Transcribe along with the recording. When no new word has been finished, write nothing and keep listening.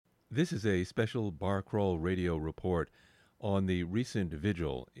This is a special Bar Crawl radio report on the recent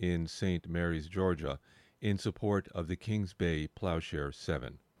vigil in St. Mary's, Georgia, in support of the Kings Bay Plowshare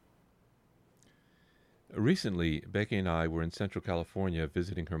 7. Recently, Becky and I were in Central California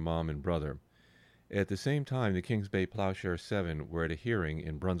visiting her mom and brother. At the same time, the Kings Bay Plowshare 7 were at a hearing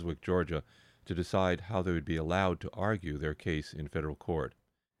in Brunswick, Georgia, to decide how they would be allowed to argue their case in federal court.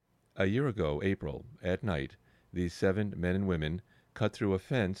 A year ago, April, at night, these 7 men and women cut through a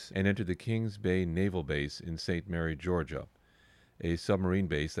fence and entered the Kings Bay Naval Base in St. Mary, Georgia, a submarine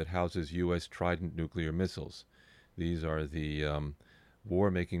base that houses U.S. Trident nuclear missiles. These are the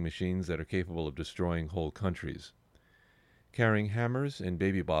war-making machines that are capable of destroying whole countries. Carrying hammers and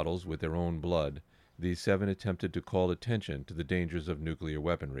baby bottles with their own blood, these 7 attempted to call attention to the dangers of nuclear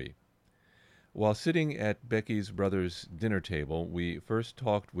weaponry. While sitting at Becky's brother's dinner table, we first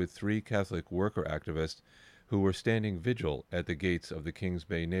talked with 3 Catholic worker activists who were standing vigil at the gates of the Kings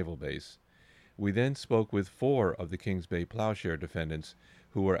Bay Naval Base. We then spoke with 4 of the Kings Bay Plowshare defendants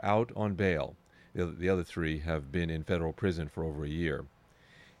who were out on bail. The other 3 have been in federal prison for over a year.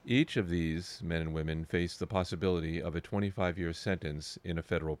 Each of these men and women faced the possibility of a 25-year sentence in a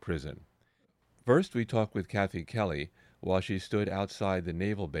federal prison. First, we talked with Kathy Kelly while she stood outside the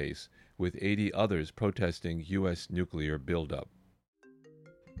naval base with 80 others protesting U.S. nuclear buildup.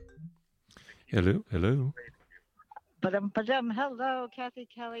 Hello, hello. Hello, Kathy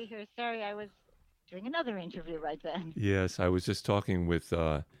Kelly here. Sorry, I was doing another interview right then. Yes, I was just talking with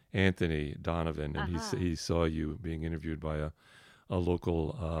Anthony Donovan, and he saw you being interviewed by a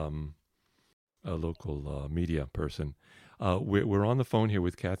local media person. We're on the phone here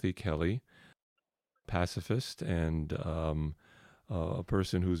with Kathy Kelly, pacifist and a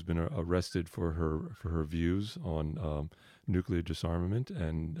person who's been arrested for her views on nuclear disarmament.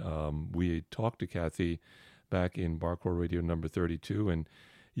 And we talked to Kathy back in Bar Crawl Radio number 32, and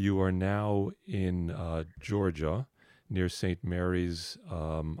you are now in Georgia, near St. Mary's,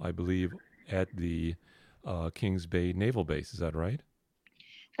 I believe, at the Kings Bay Naval Base. Is that right?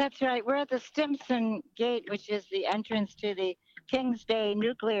 That's right. We're at the Stimson Gate, which is the entrance to the Kings Bay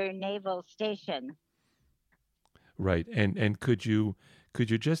Nuclear Naval Station. Right. And could you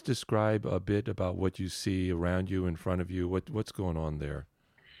just describe a bit about what you see around you, in front of you? What's going on there?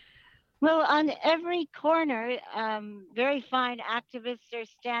 Well, on every corner, very fine activists are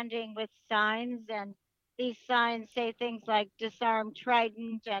standing with signs, and these signs say things like "Disarm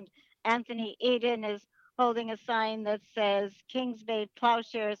Trident," and Anthony Eden is holding a sign that says "Kings Bay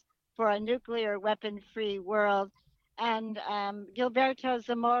Plowshares for a Nuclear Weapon-Free World," and Gilberto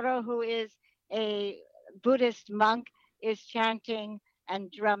Zamora, who is a Buddhist monk, is chanting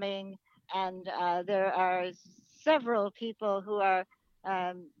and drumming, and there are several people who are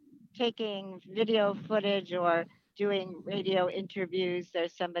taking video footage or doing radio interviews.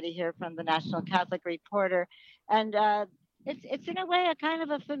 There's somebody here from the National Catholic Reporter, and it's in a way a kind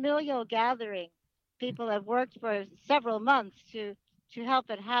of a familial gathering. People have worked for several months to help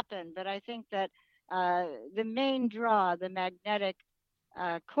it happen, but I think that the main draw, the magnetic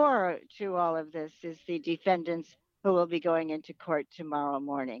core to all of this, is the defendants who will be going into court tomorrow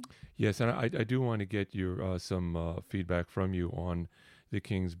morning. Yes, and I do want to get your some feedback from you on the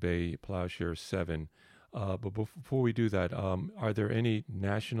Kings Bay Plowshare 7. But before we do that, are there any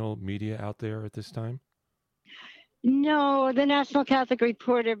national media out there at this time? No, the National Catholic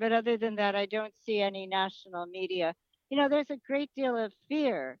Reporter, but other than that, I don't see any national media. You know, there's a great deal of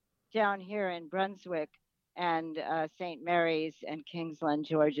fear down here in Brunswick and St. Mary's and Kingsland,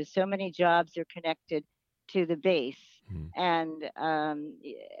 Georgia. So many jobs are connected to the base. And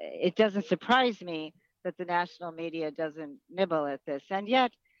it doesn't surprise me that the national media doesn't nibble at this. And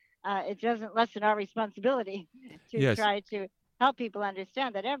yet, it doesn't lessen our responsibility to try to help people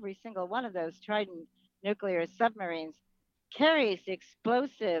understand that every single one of those Trident nuclear submarines carries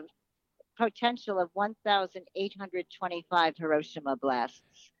explosive potential of 1,825 Hiroshima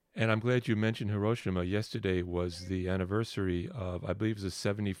blasts. And I'm glad you mentioned Hiroshima. Yesterday was the anniversary of, I believe, the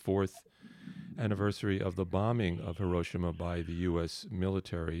 74th anniversary of the bombing of Hiroshima by the U.S.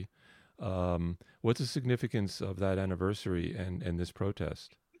 military. What's the significance of that anniversary and this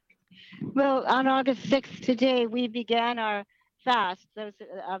protest? Well, on August 6th today, we began our fast. Those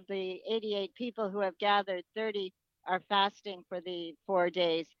of the 88 people who have gathered, 30 are fasting for the 4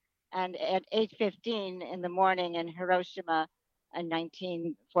 days. And at 8:15 in the morning in Hiroshima in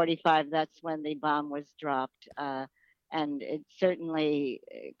 1945, that's when the bomb was dropped. And it certainly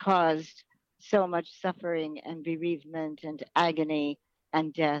caused so much suffering and bereavement and agony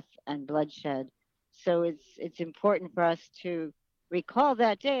and death and bloodshed. So it's important for us to recall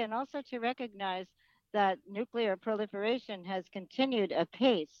that day and also to recognize that nuclear proliferation has continued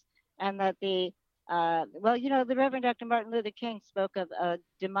apace. and that well, the Reverend Dr. Martin Luther King spoke of a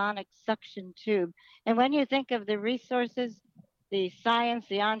demonic suction tube. And when you think of the resources, the science,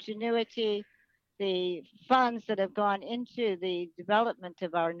 the ingenuity, the funds that have gone into the development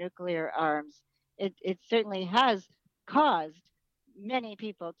of our nuclear arms, it certainly has caused many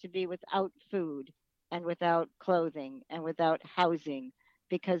people to be without food and without clothing and without housing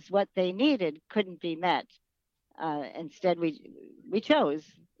because what they needed couldn't be met. Instead, we chose,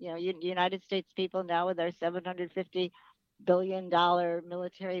 United States people now with our $750 billion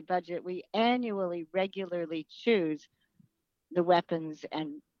military budget, we annually, regularly choose the weapons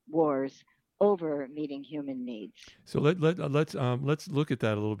and wars over meeting human needs. So let's look at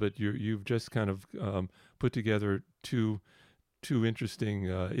that a little bit. You've just kind of put together two interesting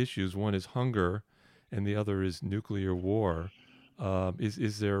issues. One is hunger, and the other is nuclear war.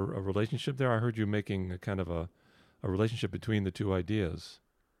 Is there a relationship there? I heard you making a kind of a relationship between the two ideas.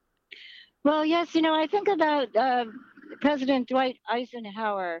 Well, yes, I think about President Dwight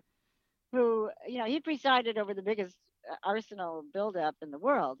Eisenhower, who, he presided over the biggest arsenal buildup in the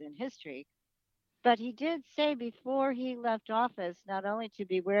world in history. But he did say before he left office not only to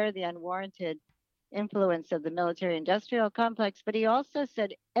beware the unwarranted influence of the military industrial complex, but he also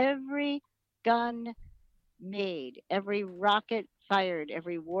said every gun made, every rocket fired,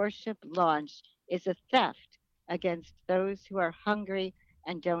 every warship launched is a theft against those who are hungry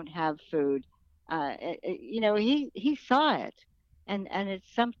and don't have food. He saw it, and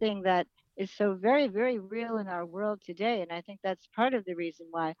it's something that is so very, very real in our world today. And I think that's part of the reason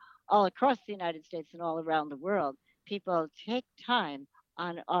why all across the United States and all around the world, people take time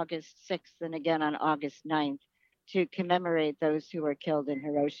on August 6th and again on August 9th to commemorate those who were killed in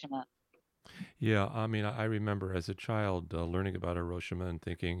Hiroshima. Yeah, I mean, I remember as a child learning about Hiroshima and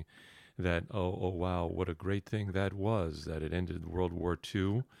thinking that, oh, wow, what a great thing that was, that it ended World War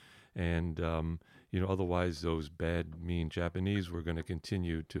II. And, otherwise those bad, mean Japanese were going to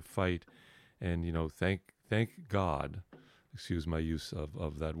continue to fight. And, thank God, excuse my use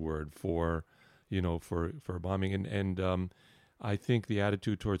of that word, for bombing. And I think the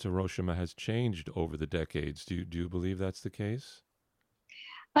attitude towards Hiroshima has changed over the decades. Do you believe that's the case?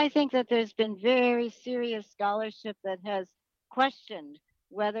 I think that there's been very serious scholarship that has questioned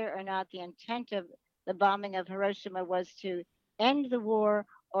whether or not the intent of the bombing of Hiroshima was to end the war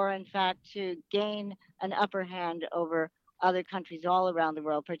or, in fact, to gain an upper hand over other countries all around the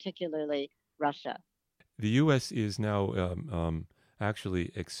world, particularly Russia. The U.S. is now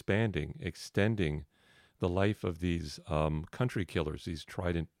actually extending the life of these country killers, these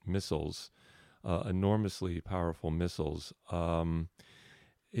Trident missiles, enormously powerful missiles.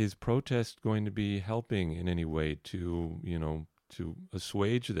 Is protest going to be helping in any way to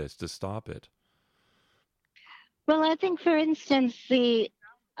assuage this, to stop it? Well, I think, for instance, the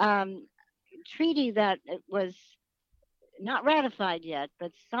treaty that was not ratified yet,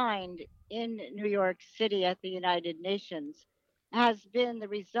 but signed in New York City at the United Nations has been the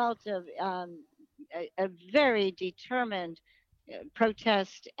result of a very determined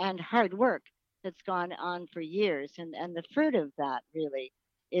protest and hard work that's gone on for years. And the fruit of that really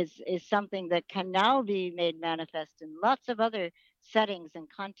is something that can now be made manifest in lots of other settings and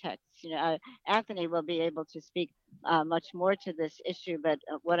contexts. Anthony will be able to speak much more to this issue, but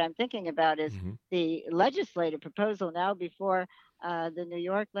what I'm thinking about is Mm-hmm. the legislative proposal now before the New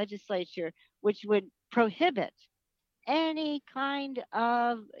York legislature, which would prohibit any kind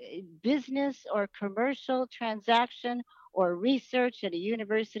of business or commercial transaction or research at a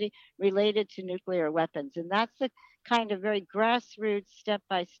university related to nuclear weapons. And that's the kind of very grassroots, step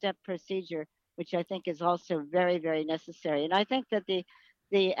by step procedure, which I think is also very, very necessary. And I think that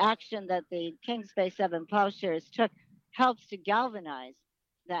the action that the Kings Bay 7 plowshares took helps to galvanize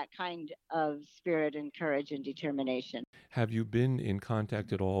that kind of spirit and courage and determination. Have you been in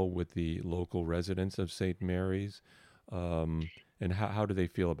contact at all with the local residents of St. Mary's? And how do they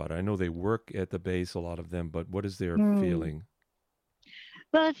feel about it? I know they work at the base, a lot of them, but what is their feeling?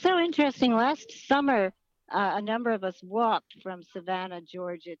 Well, it's so interesting. Last summer, a number of us walked from Savannah,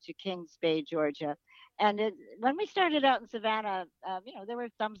 Georgia to Kings Bay, Georgia. And when we started out in Savannah, there were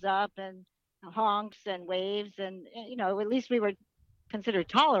thumbs up and honks and waves. And, at least we were considered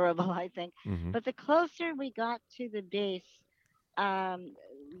tolerable, I think. Mm-hmm. But the closer we got to the base,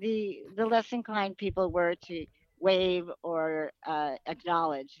 the less inclined people were to wave or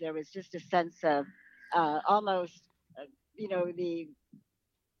acknowledge. There was just a sense of almost, the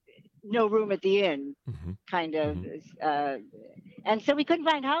no room at the inn Mm-hmm. kind of. Mm-hmm. And so we couldn't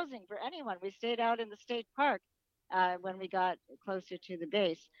find housing for anyone. We stayed out in the state park when we got closer to the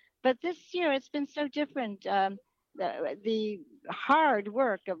base. But this year it's been so different. the hard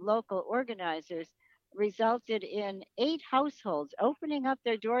work of local organizers resulted in 8 households opening up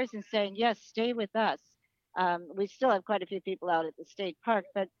their doors and saying, "Yes, stay with us." We still have quite a few people out at the state park,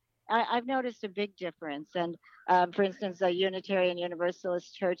 but I've noticed a big difference. And for instance, the Unitarian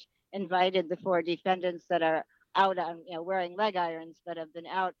Universalist Church invited the 4 defendants that are out on, wearing leg irons, but have been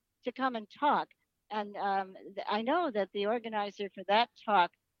out to come and talk. And I know that the organizer for that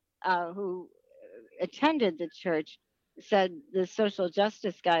talk, who attended the church, said the social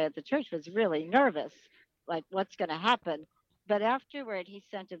justice guy at the church was really nervous, like what's going to happen. But afterward, he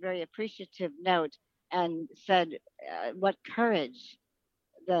sent a very appreciative note and said what courage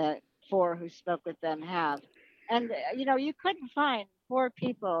the 4 who spoke with them have. And, you couldn't find 4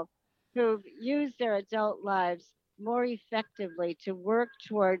 people who've used their adult lives more effectively to work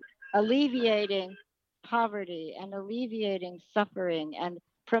toward alleviating poverty and alleviating suffering and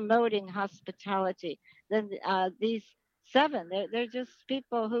promoting hospitality than these 7. They're just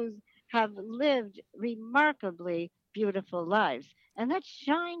people who have lived remarkably beautiful lives. And that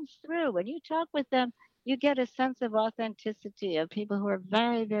shines through. When you talk with them, you get a sense of authenticity of people who are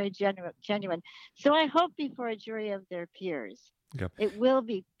very, very genuine. So I hope before a jury of their peers, Yeah. it will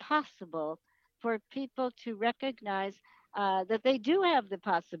be possible for people to recognize that they do have the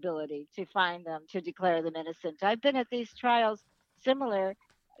possibility to find them, to declare them innocent. I've been at these trials, similar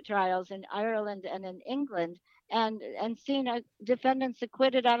trials in Ireland and in England, and seen defendants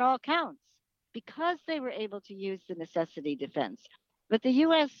acquitted on all counts because they were able to use the necessity defense. But the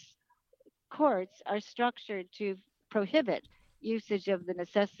U.S. courts are structured to prohibit usage of the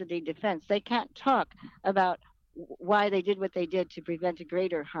necessity defense. They can't talk about why they did what they did to prevent a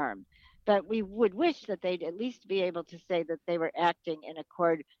greater harm. But we would wish that they'd at least be able to say that they were acting in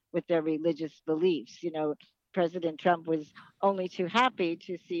accord with their religious beliefs. President Trump was only too happy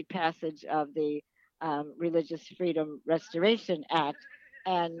to see passage of the Religious Freedom Restoration Act.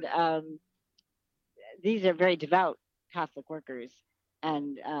 And these are very devout Catholic workers.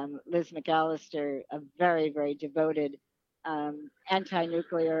 And Liz McAllister, a very, very devoted anti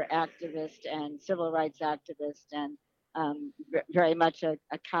nuclear activist and civil rights activist, and very much a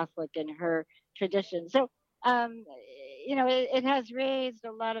Catholic in her tradition. So, um, it has raised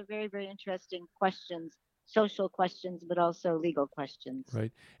a lot of very, very interesting questions, social questions, but also legal questions.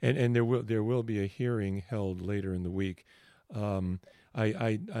 Right, and there will be a hearing held later in the week. Um,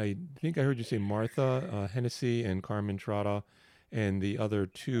 I think I heard you say Martha Hennessy and Carmen Trotta, and the other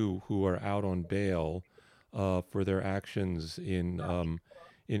 2 who are out on bail for their actions in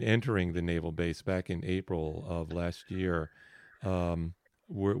entering the naval base back in April of last year.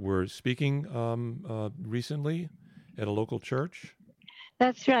 Were speaking recently at a local church.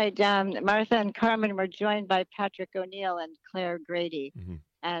 That's right. Martha and Carmen were joined by Patrick O'Neill and Claire Grady. Mm-hmm.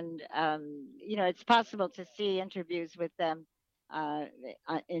 And, it's possible to see interviews with them uh,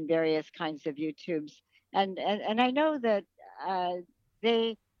 in various kinds of YouTubes. And I know that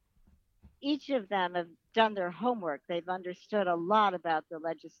they, each of them have done their homework. They've understood a lot about the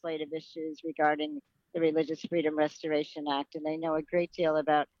legislative issues regarding the Religious Freedom Restoration Act, and they know a great deal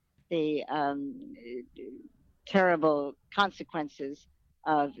about the terrible consequences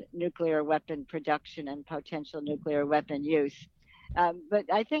of nuclear weapon production and potential nuclear weapon use. But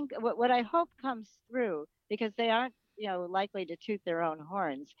I think what I hope comes through, because they aren't, likely to toot their own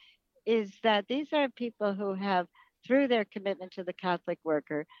horns, is that these are people who have, through their commitment to the Catholic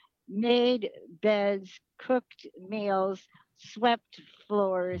worker, made beds, cooked meals, swept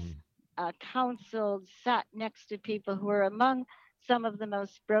floors, Mm-hmm. counseled, sat next to people who are among some of the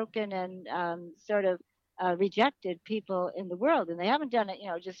most broken and sort of rejected people in the world. And they haven't done it,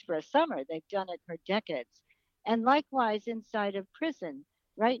 just for a summer. They've done it for decades. And likewise, inside of prison.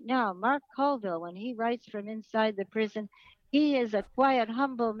 Right now, Mark Colville, when he writes from inside the prison, he is a quiet,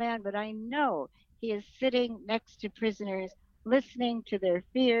 humble man, but I know he is sitting next to prisoners, listening to their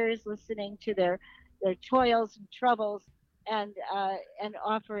fears, listening to their toils and troubles, and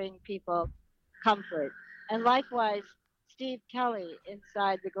offering people comfort. And likewise, Steve Kelly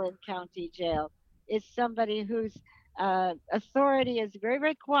inside the Glynn County Jail is somebody whose authority is very,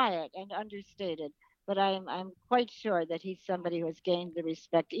 very quiet and understated. But I'm quite sure that he's somebody who has gained the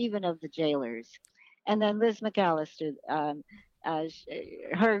respect even of the jailers. And then Liz McAllister, uh,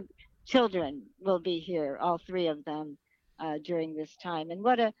 her children will be here, all 3 of them, during this time. And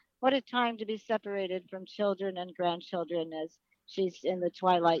what a time to be separated from children and grandchildren as she's in the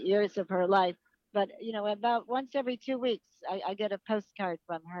twilight years of her life. But about once every 2 weeks, I get a postcard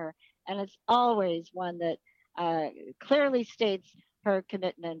from her, and it's always one that clearly states her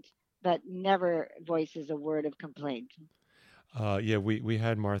commitment, but never voices a word of complaint. Yeah, we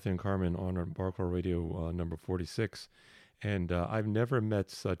had Martha and Carmen on our Barclaw Radio number 46, and I've never met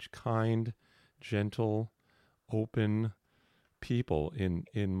such kind, gentle, open people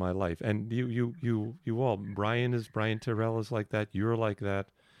in my life. And you all, Brian Terrell is like that. You're like that.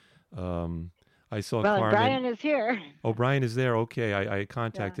 Um, I saw Well, and Carmen. Brian is here. Oh, Brian is there. Okay, I Yeah.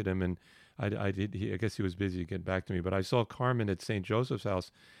 contacted him and I did. I guess he was busy to get back to me. But I saw Carmen at St. Joseph's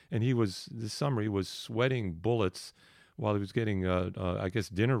house, and he was this summer. He was sweating bullets while he was getting, I guess,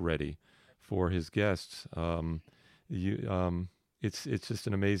 dinner ready for his guests. You, it's just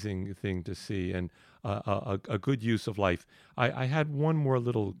an amazing thing to see, and a good use of life. I had one more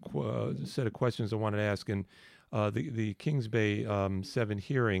little set of questions I wanted to ask, and the Kings Bay 7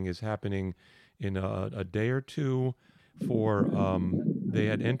 hearing is happening in a day or two. For they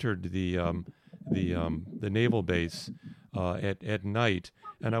had entered the naval base at night,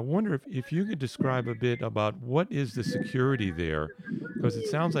 and I wonder if you could describe a bit about what is the security there, because it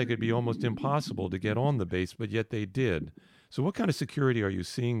sounds like it'd be almost impossible to get on the base, but yet they did. So, what kind of security are you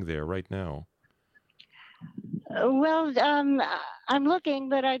seeing there right now? Well, I'm looking,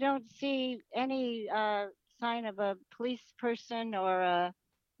 but I don't see any sign of a police person or a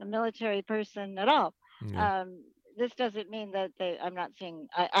military person at all. Yeah, Um, this doesn't mean that I'm not seeing.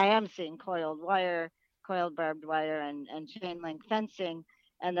 I am seeing coiled wire, coiled barbed wire, and chain link fencing,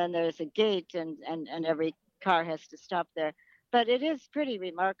 and then there's a gate, and every car has to stop there. But it is pretty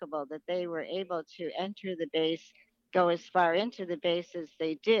remarkable that they were able to enter the base, go as far into the base as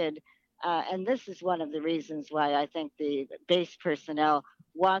they did, and this is one of the reasons why I think the base personnel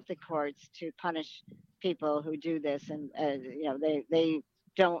want the courts to punish people who do this. And, they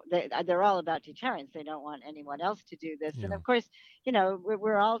don't, they're all about deterrence. They don't want anyone else to do this. And yeah, of course,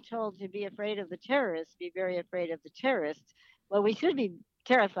 we're all told to be afraid of the terrorists, be very afraid of the terrorists. Well, we should be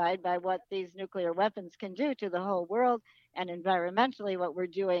terrified by what these nuclear weapons can do to the whole world, and environmentally, what we're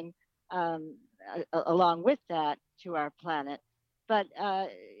doing along with that to our planet. But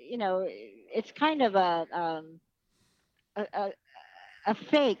it's kind of a, a, a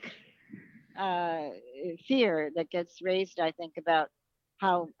fake uh, fear that gets raised, I think, about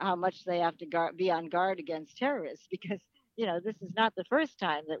how much they have to be on guard against terrorists, because this is not the first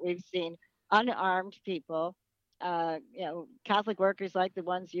time that we've seen unarmed people, Catholic workers like the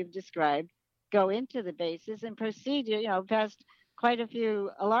ones you've described, go into the bases and proceed, past quite a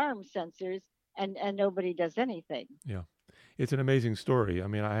few alarm sensors, and nobody does anything. yeah. It's an amazing story. I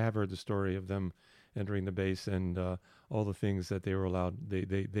mean, I have heard the story of them entering the base and all the things that they were allowed, they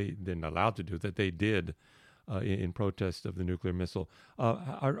didn't allowed to do, that they did in protest of the nuclear missile.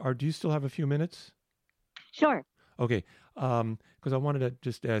 Do you still have a few minutes? Sure. Okay, because I wanted to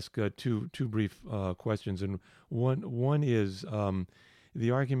just ask two brief questions, and one is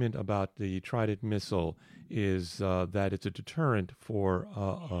the argument about the Trident missile is that it's a deterrent for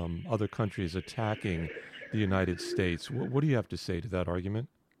other countries attacking the United States. What do you have to say to that argument?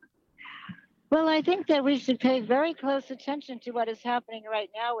 Well, I think that we should pay very close attention to what is happening right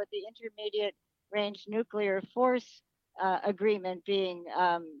now with the Intermediate Range Nuclear Force Agreement being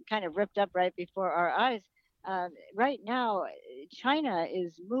kind of ripped up right before our eyes. Right now, China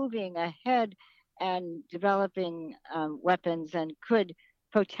is moving ahead and developing weapons, and could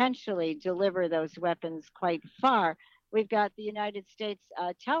potentially deliver those weapons quite far. We've got the United States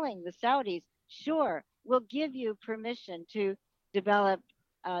telling the Saudis, sure, we'll give you permission to develop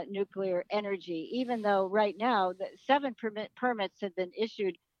nuclear energy, even though right now the seven permits have been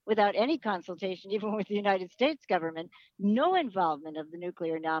issued without any consultation, even with the United States government, no involvement of the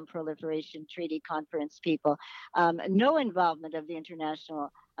Nuclear Non-Proliferation Treaty Conference people, no involvement of the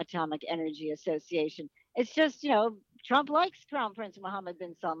International Atomic Energy Association. It's just, Trump likes Crown Prince Mohammed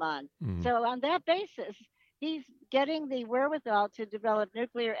bin Salman. Mm, So on that basis, he's getting the wherewithal to develop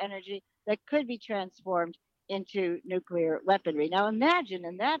nuclear energy that could be transformed into nuclear weaponry. Now imagine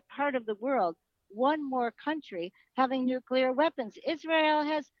in that part of the world, one more country having nuclear weapons. Israel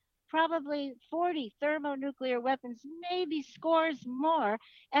has probably 40 thermonuclear weapons, maybe scores more,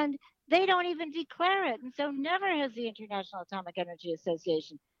 and they don't even declare it. And so never has the International Atomic Energy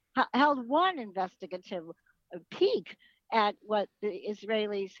Association held one investigative peek at what the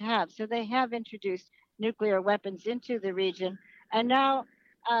Israelis have. So they have introduced nuclear weapons into the region. And now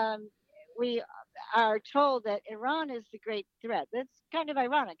we are told that Iran is the great threat. That's kind of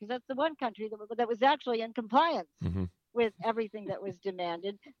ironic, because that's the one country that was actually in compliance hmm with everything that was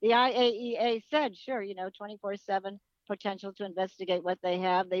demanded. The IAEA said, sure, 24/7 potential to investigate what they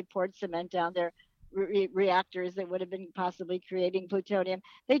have. They poured cement down their reactors that would have been possibly creating plutonium.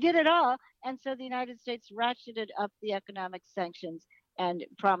 They did it all. And so the United States ratcheted up the economic sanctions and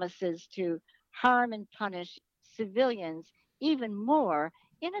promises to harm and punish civilians even more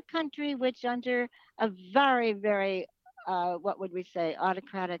in a country which, under a very, very, what would we say,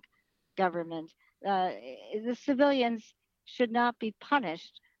 autocratic government, uh, the civilians should not be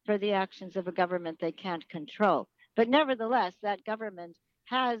punished for the actions of a government they can't control. But nevertheless, that government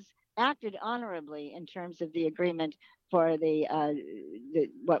has acted honorably in terms of the agreement for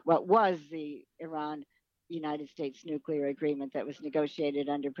what was the Iran United States nuclear agreement that was negotiated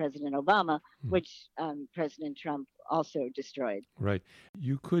under President Obama, Hmm. which President Trump also destroyed. Right.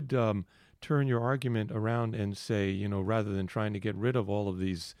 You could turn your argument around and say, rather than trying to get rid of all of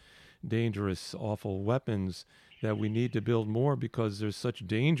these dangerous, awful weapons, that we need to build more because there's such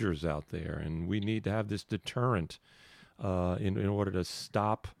dangers out there, and we need to have this deterrent in order to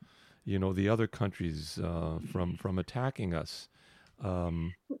stop, the other countries from attacking us.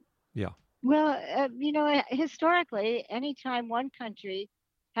 Um, yeah. Well, historically, anytime one country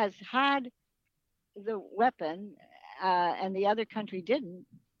has had the weapon and the other country didn't,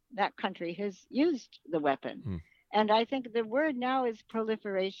 that country has used the weapon. Mm, And I think the word now is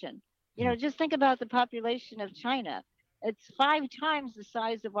proliferation. mm, Just think about the population of China. It's 5 times the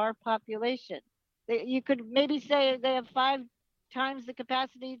size of our population. You could maybe say they have 5 times the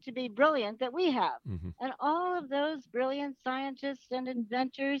capacity to be brilliant that we have. mhm, And all of those brilliant scientists and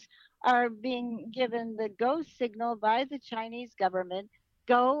inventors are being given the go signal by the Chinese government: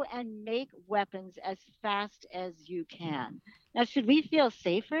 go and make weapons as fast as you can. Now, should we feel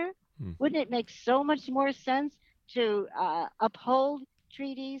safer? mm, Wouldn't it make so much more sense to uphold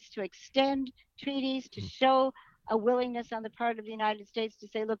treaties, to extend treaties, to mm. show a willingness on the part of the United States to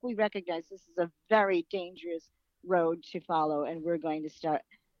say, look, we recognize this is a very dangerous road to follow, and we're going to start.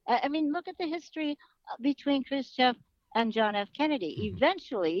 I mean, look at the history between Khrushchev and John F. Kennedy. Mhm.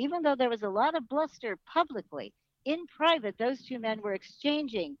 Eventually, even though there was a lot of bluster publicly, in private, those two men were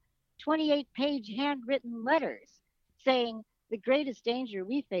exchanging 28-page handwritten letters saying the greatest danger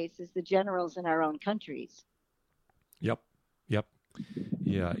we face is the generals in our own countries. Yep. Yep.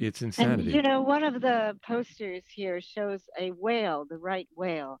 Yeah, it's And insanity. one of the posters here shows a whale, the right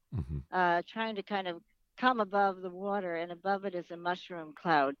whale, Hmm. trying to kind of come above the water, and above it is a mushroom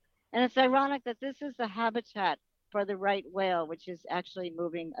cloud. And it's ironic that this is the habitat for the right whale, which is actually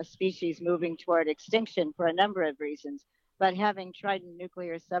a species moving toward extinction for a number of reasons. But having Trident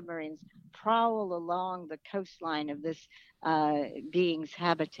nuclear submarines prowl along the coastline of this being's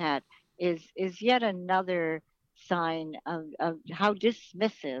habitat is yet another sign of how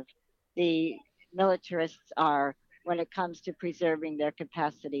dismissive the militarists are when it comes to preserving their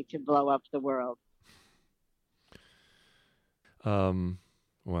capacity to blow up the world. Um,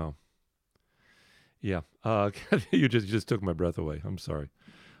 wow. Yeah. You just took my breath away. I'm sorry.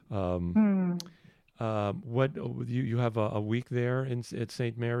 Um, Hmm. what you have a week there at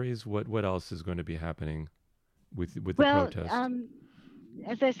St. Mary's? What else is going to be happening with the Well, protest?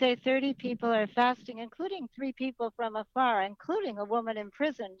 as I say, 30 people are fasting, including 3 people from afar, including a woman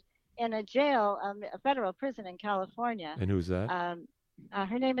imprisoned in a jail, a federal prison in California. And who's that? Um,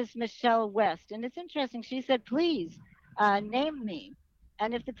 Her name is Michelle West. And it's interesting. She said, please name me.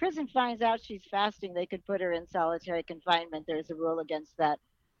 And if the prison finds out she's fasting, they could put her in solitary confinement. There's a rule against that.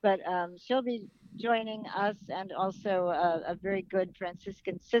 But she'll be joining us, and also a very good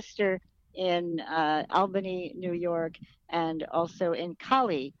Franciscan sister in Albany, New York, and also in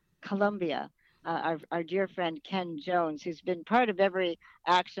Cali, Colombia. Our dear friend Ken Jones, who's been part of every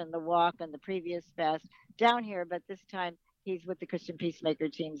action, the walk, and the previous fast down here, but this time he's with the Christian Peacemaker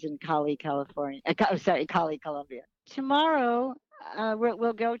teams in Cali, California. Cali, Colombia. Tomorrow,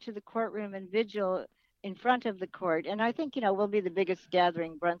 we'll go to the courtroom and vigil in front of the court. And I think, we'll be the biggest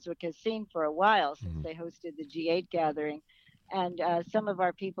gathering Brunswick has seen for a while, since Hmm. they hosted the G8 gathering. And some of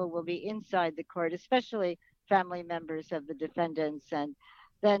our people will be inside the court, especially family members of the defendants. And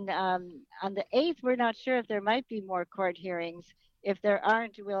then on the 8th, we're not sure if there might be more court hearings. If there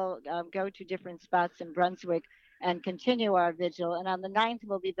aren't, we'll go to different spots in Brunswick and continue our vigil. And on the 9th,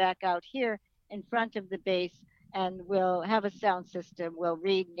 we'll be back out here in front of the base, and we'll have a sound system. We'll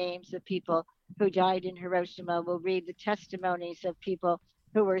read names of people who died in Hiroshima. We'll read the testimonies of people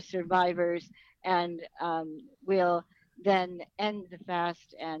who were survivors, and we'll then end the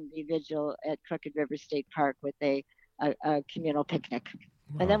fast and the vigil at Crooked River State Park with a communal picnic.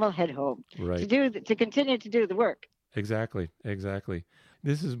 And then Wow. we'll head home Right. to continue to do the work. Exactly. Exactly.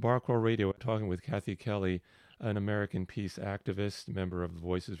 This is Barcrow Radio talking with Kathy Kelly, an American peace activist, member of the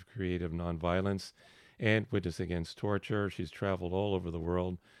Voices for Creative Nonviolence, and Witness Against Torture. She's traveled all over the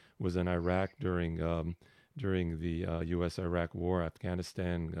world. Was in Iraq during the U.S.-Iraq War,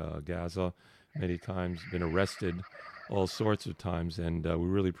 Afghanistan, Gaza, many times. Been arrested all sorts of times, and we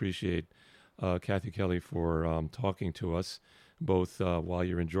really appreciate Kathy Kelly, for talking to us both while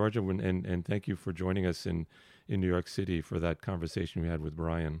you're in Georgia, and thank you for joining us in New York City for that conversation we had with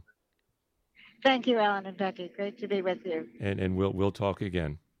Brian. Thank you, Alan and Becky. Great to be with you. And we'll talk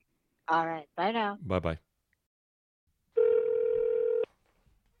again. All right. Bye now. Bye-bye.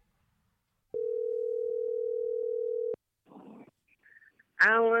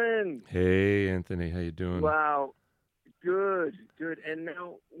 Alan. Hey, Anthony. How you doing? Wow. Good. And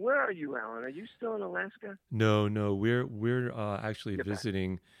now, where are you, Alan? Are you still in Alaska? No. We're actually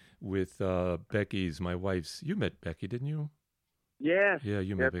visiting with Becky's, my wife's. You met Becky, didn't you? Yes. Yeah,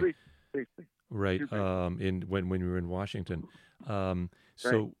 you met Becky. Briefly. Right. When we were in Washington.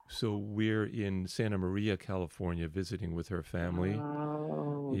 So we're in Santa Maria, California, visiting with her family.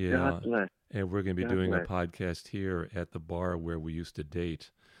 Oh, yeah. God bless. And we're going to be doing a podcast here at the bar where we used to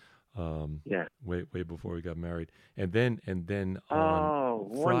date. Way before we got married. And then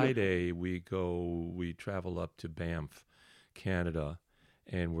on Friday we travel up to Banff, Canada,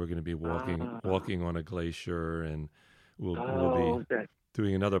 and we're going to be walking on a glacier, and we'll be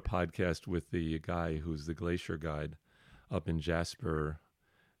doing another podcast with the guy who's the glacier guide up in Jasper.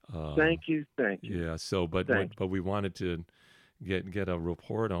 Thank you. Yeah. So, but we wanted to get a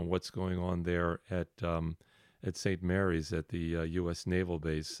report on what's going on there at St. Mary's at the U.S. Naval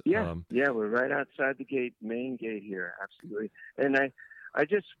Base. Yeah, we're right outside the main gate here. Absolutely. And I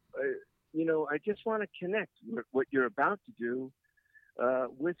just want to connect what you're about to do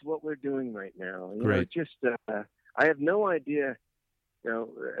with what we're doing right now. Great. I have no idea.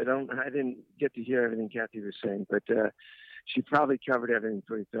 I didn't get to hear everything Kathy was saying, but she probably covered everything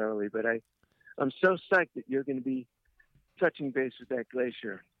pretty thoroughly. But I'm so psyched that you're going to be touching base with that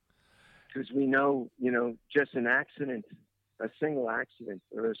glacier, because we know, just a single accident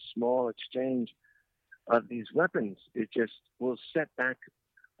or a small exchange of these weapons, it just will set back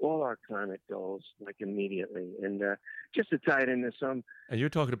all our climate goals immediately. And just to tie it into some. And you're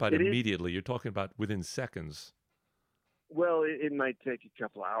talking about immediately. You're talking about within seconds. Well, it might take a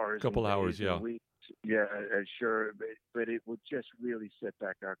couple hours. Yeah. Weeks. Yeah, sure. But it would just really set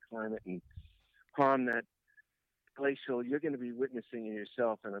back our climate and harm that glacial you're going to be witnessing in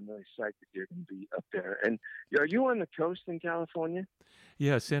yourself. And I'm really psyched that you're going to be up there. And are you on the coast in California?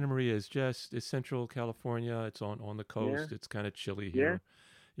 Yeah, Santa Maria it's central California. It's on the coast. Yeah. It's kind of chilly here.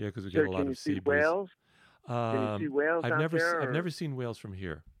 Yeah, because we get a lot of sea breeze. Whales? Can you see whales I've there? never seen whales from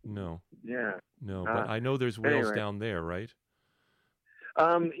here. No. Yeah. No, but I know there's whales down there, right?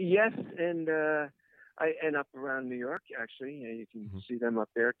 Yes, and up around New York, actually. You can see them up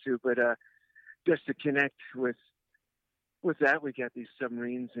there too. But just to connect with that, we got these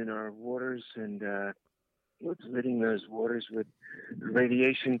submarines in our waters, and we're polluting those waters with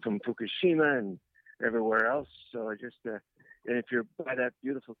radiation from Fukushima and everywhere else. So and if you're by that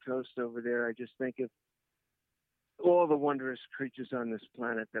beautiful coast over there, I just think of all the wondrous creatures on this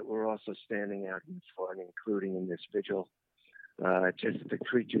planet that we're also standing out here for, and including in this vigil. Just the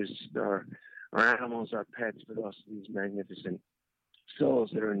creatures, our animals, our pets, but also these magnificent souls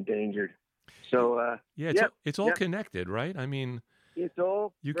that are endangered. So it's all connected, right? I mean, it's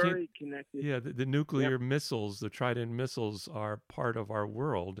all very connected. Yeah, the nuclear missiles, the Trident missiles, are part of our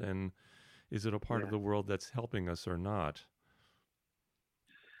world, and is it a part of the world that's helping us or not?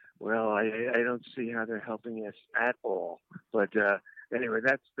 Well, I don't see how they're helping us at all. But anyway,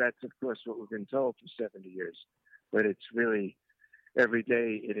 that's of course what we've been told for 70 years. But it's really, every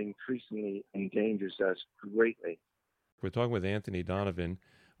day it increasingly endangers us greatly. We're talking with Anthony Donovan,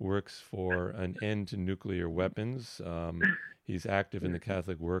 works for an end to nuclear weapons. He's active in the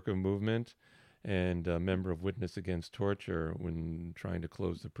Catholic Worker Movement and a member of Witness Against Torture when trying to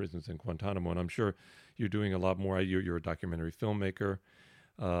close the prisons in Guantanamo. And I'm sure you're doing a lot more. You're a documentary filmmaker.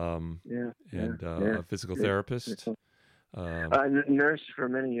 A physical therapist. Nurse for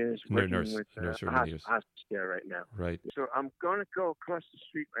many years. Nurse for many years. Hospice care right now. Right. So I'm going to go across the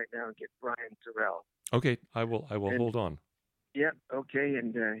street right now and get Brian Terrell. Okay, I will hold on. Yeah. Okay,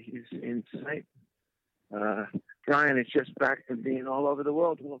 and he's in sight. Brian is just back from being all over the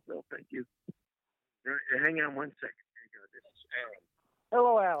world. Well, thank you. Hang on one second. Here you go. This is Alan.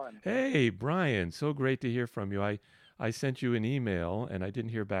 Hello, Alan. Hey, Brian. So great to hear from you. I sent you an email, and I didn't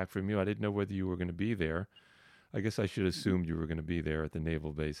hear back from you. I didn't know whether you were going to be there. I guess I should have assumed you were going to be there at the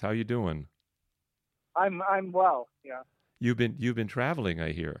naval base. How you doing? I'm well. Yeah. You've been traveling,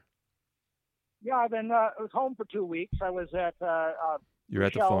 I hear. Yeah, I was home for 2 weeks. I was at You're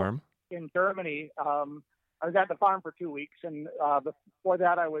at the farm in Germany. I was at the farm for 2 weeks, and before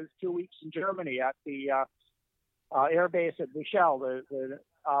that, I was 2 weeks in Germany at the air base at Michel,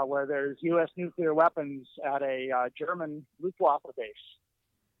 where there's U.S. nuclear weapons at a German Luftwaffe base.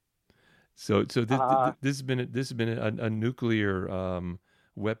 So Uh, this has been a nuclear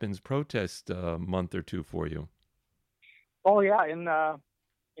weapons protest month or two for you. oh yeah, in the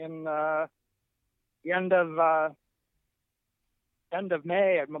end of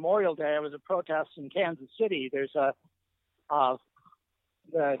May at Memorial Day, there was a protest in Kansas City. There's uh,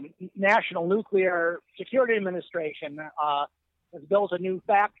 the National Nuclear Security Administration has built a new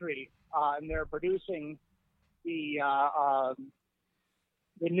factory, and they're producing the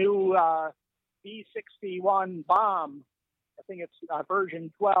new B-61 bomb. I think it's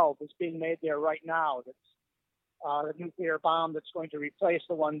version 12 is being made there right now. That's the nuclear bomb that's going to replace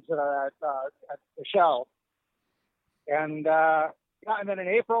the ones that are at the shell. And yeah, and then in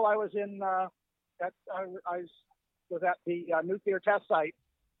April, I was was at the nuclear test site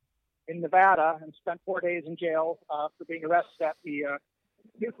in Nevada and spent 4 days in jail for being arrested at the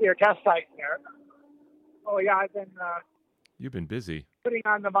nuclear test site there. Oh yeah, I've been You've been busy. putting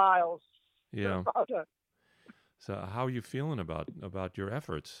on the miles. Yeah. So how are you feeling about your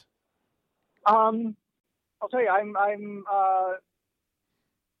efforts? I'll tell you, I'm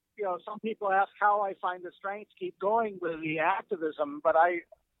you know, some people ask how I find the strength to keep going with the activism, but I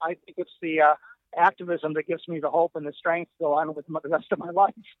think it's the activism that gives me the hope and the strength to go on with the rest of my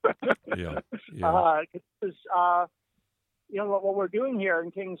life. Yeah. Yeah. Because you know what we're doing here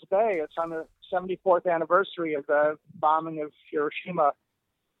in Kings Bay. It's on the 74th anniversary of the bombing of Hiroshima,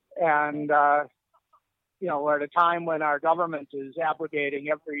 and you know, we're at a time when our government is abrogating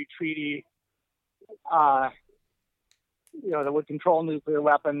every treaty you know, that would control nuclear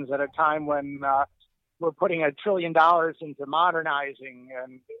weapons, at a time when we're putting $1 trillion into modernizing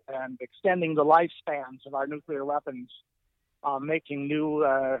and extending the lifespans of our nuclear weapons, making new,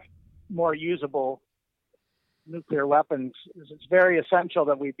 more usable nuclear weapons. It's very essential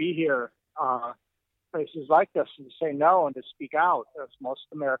that we be here, places like this, and say no and to speak out, as most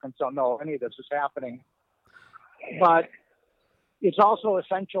Americans don't know any of this is happening. But it's also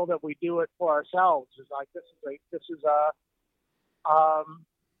essential that we do it for ourselves. It's like this is a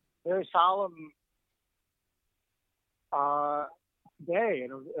very solemn day,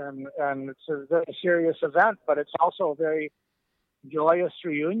 and it's a very serious event, but it's also a very joyous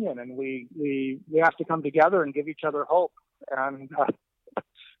reunion, and we have to come together and give each other hope and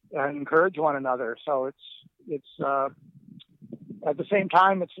encourage one another. So it's at the same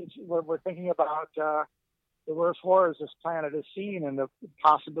time we're thinking about the worst horrors this planet has seen, and the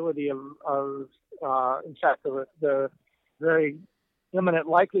possibility of in fact, the very imminent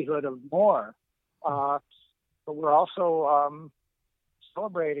likelihood of more. But we're also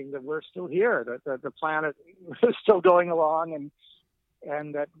celebrating that we're still here, that the planet is still going along,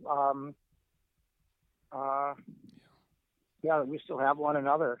 and that yeah, we still have one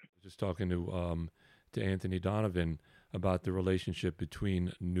another. Just talking to Anthony Donovan about the relationship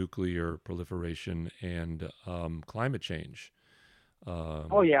between nuclear proliferation and climate change.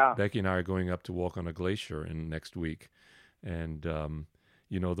 Oh yeah. Becky and I are going up to walk on a glacier next week, and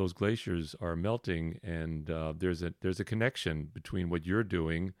you know, those glaciers are melting, and there's a connection between what you're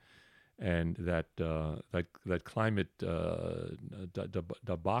doing and that climate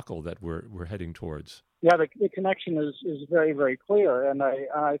debacle that we're heading towards. Yeah, the connection is very, very clear, and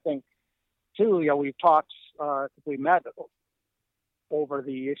I think too, you know, we've talked, we met over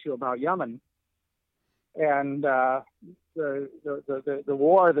the issue about Yemen, and the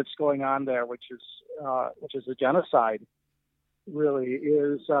war that's going on there, which is a genocide, really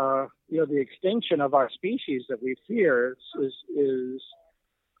is you know, the extinction of our species that we fear is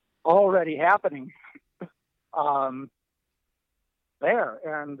already happening there,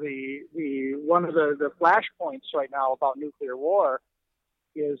 and the one of the flashpoints right now about nuclear war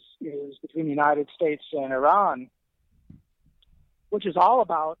is between the United States and Iran, which is all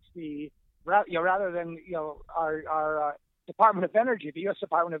about you know, rather than, you know, our Department of Energy, the U.S.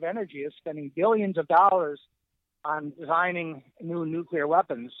 Department of Energy is spending billions of dollars on designing new nuclear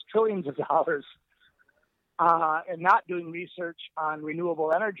weapons, trillions of dollars, and not doing research on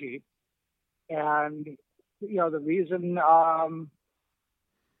renewable energy. And you know, the reason,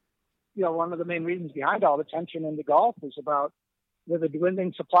 you know, one of the main reasons behind all the tension in the Gulf is about with a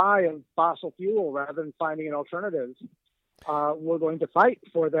dwindling supply of fossil fuel rather than finding an alternative. We're going to fight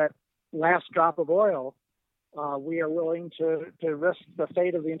for that last drop of oil. We are willing to risk the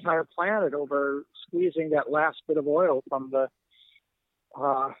fate of the entire planet over squeezing that last bit of oil from the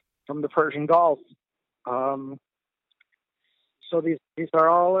Persian Gulf. So these are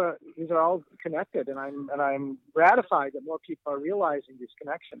all connected, and I'm gratified that more people are realizing these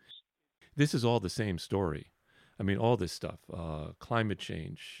connections. This is all the same story. I mean, all this stuff, climate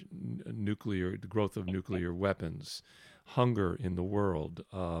change, the growth of nuclear weapons, hunger in the world,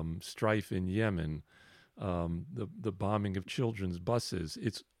 strife in Yemen, the bombing of children's buses.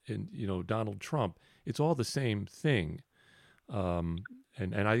 It's and Donald Trump. It's all the same thing, and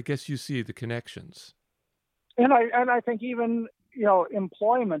I guess you see the connections. And I think even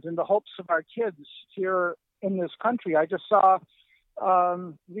employment and the hopes of our kids here in this country. I just saw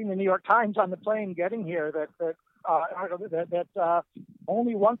reading the New York Times on the plane getting here that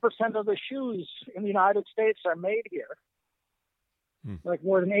only 1% of the shoes in the United States are made here. Like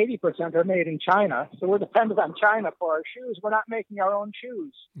more than 80% are made in China. So we're dependent on China for our shoes. We're not making our own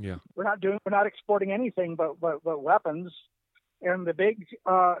shoes. Yeah. We're not exporting anything but weapons. And the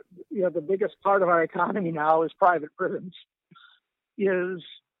biggest part of our economy now is private prisons. Is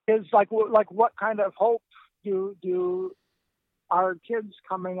like what kind of hope do our kids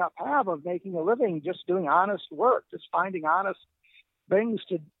coming up have of making a living, just doing honest work, just finding honest things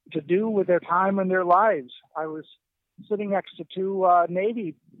to do with their time and their lives? I was sitting next to two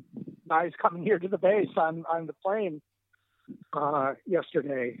Navy guys coming here to the base on the plane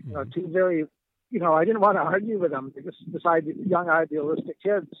yesterday. Two very, I didn't want to argue with them. They're just young idealistic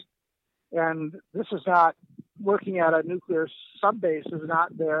kids. And this is not working at a nuclear subbase is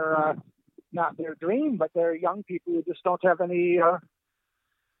not their dream, but they're young people who just don't have any.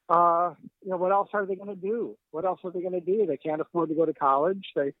 What else are they going to do? What else are they going to do? They can't afford to go to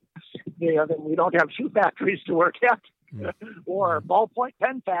college. We don't have shoe factories to work at, or ballpoint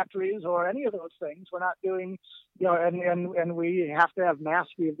pen factories, or any of those things. We're not doing, and we have to have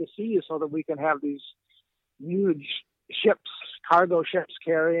mastery of the sea so that we can have these huge ships, cargo ships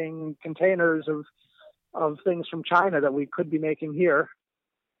carrying containers of things from China that we could be making here.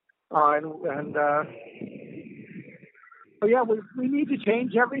 We need to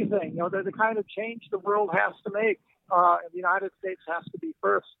change everything. They're the kind of change the world has to make. And the United States has to be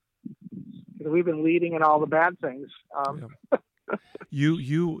first. Because we've been leading in all the bad things.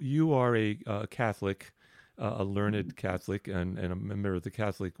 You are a Catholic, a learned Catholic, and a member of the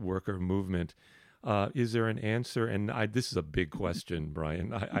Catholic worker movement. Is there an answer? And this is a big question,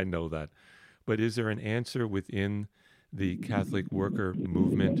 Brian. I know that. But is there an answer within the Catholic worker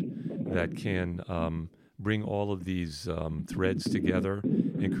movement that can bring all of these threads together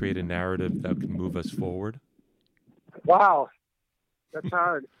and create a narrative that can move us forward? Wow, that's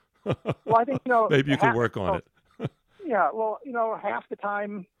hard. Well, I think maybe you can work on it. Yeah, well, half the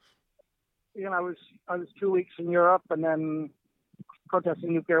time, I was 2 weeks in Europe and then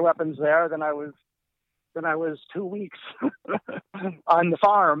protesting nuclear weapons there. Then I was 2 weeks on the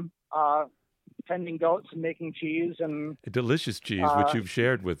farm. Tending goats and making cheese and a delicious cheese, which you've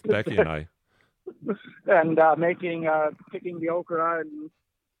shared with Becky and I, and picking the okra and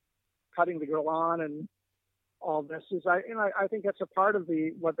cutting the golan and all this is. I think that's a part of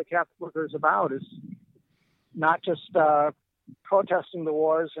what the Catholic worker is about, is not just protesting the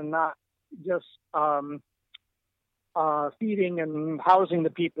wars and not just feeding and housing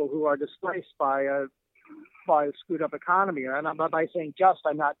the people who are displaced by a screwed up economy. And by saying just,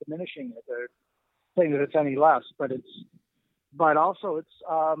 I'm not diminishing it or saying that it's any less, but also it's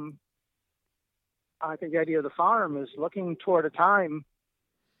I think the idea of the farm is looking toward a time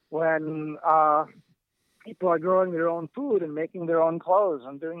when people are growing their own food and making their own clothes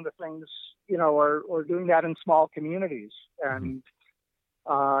and doing the things, or doing that in small communities and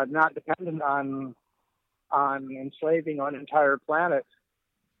not dependent on enslaving an entire planet.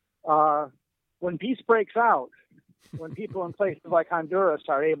 When peace breaks out, when people in places like Honduras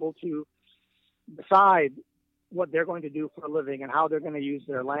are able to decide what they're going to do for a living and how they're going to use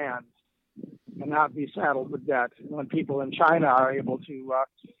their land and not be saddled with debt, when people in China are able to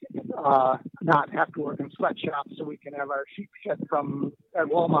not have to work in sweatshops so we can have our sheep shipped at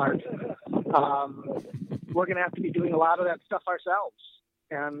Walmart, we're going to have to be doing a lot of that stuff ourselves,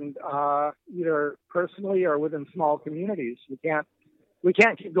 and either personally or within small communities. We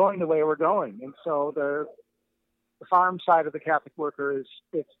can't keep going the way we're going. And so the farm side of the Catholic worker is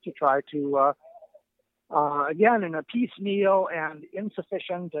to try to, again, in a piecemeal and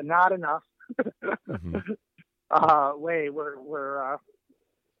insufficient and not enough way, we're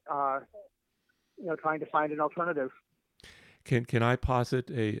trying to find an alternative. Can I posit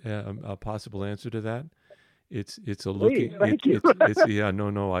a possible answer to that? It's a looking. Thank you.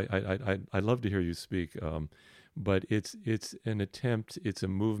 I love to hear you speak. But it's an attempt. It's a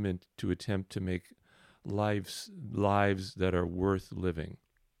movement to attempt to make lives that are worth living.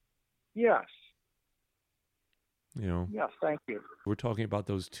 Yes. Yes. Thank you. We're talking about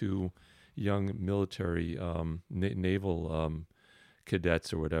those two young military naval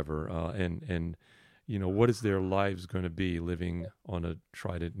cadets or whatever, and what is their lives going to be living on a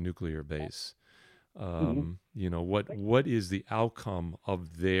Trident nuclear base? You know, what is the outcome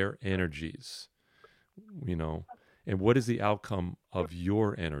of their energies? You know, and what is the outcome of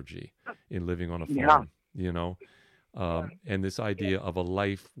your energy in living on a farm? You know, and this idea of a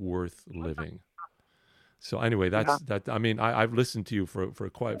life worth living. So anyway, that. I mean, I've listened to you for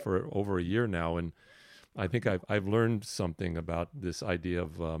over a year now, and I think I've learned something about this idea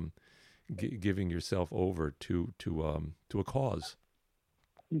of giving yourself over to a cause,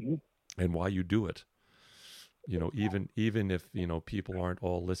 and why you do it. You know, even if people aren't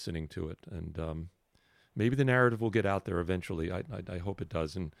all listening to it, and maybe the narrative will get out there eventually. I hope it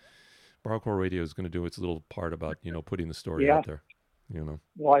does, and BarlCorps Radio is going to do its little part about putting the story out there.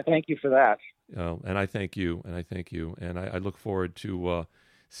 Well, I thank you for that. And I thank you, and I look forward to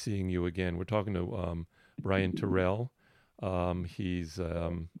seeing you again. We're talking to Brian Terrell. He's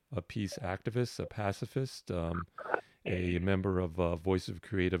a peace activist, a pacifist, a member of Voice of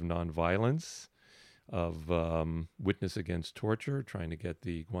Creative Nonviolence, of Witness Against Torture, trying to get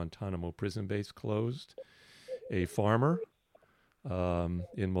the Guantanamo prison base closed, a farmer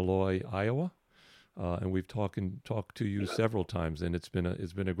in Malloy, Iowa. And we've talked to you several times, and it's been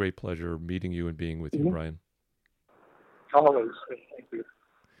a great pleasure meeting you and being with you, Brian. Always, thank you.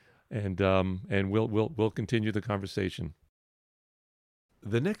 And we'll continue the conversation.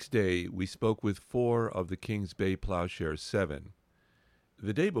 The next day, we spoke with 4 of the Kings Bay Plowshares 7.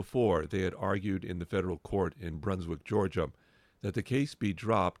 The day before, they had argued in the federal court in Brunswick, Georgia, that the case be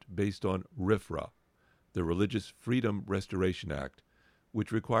dropped based on RFRA, the Religious Freedom Restoration Act,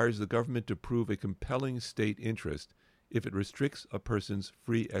 which requires the government to prove a compelling state interest if it restricts a person's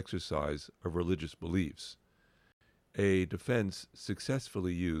free exercise of religious beliefs, a defense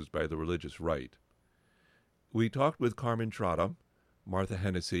successfully used by the religious right. We talked with Carmen Trotta, Martha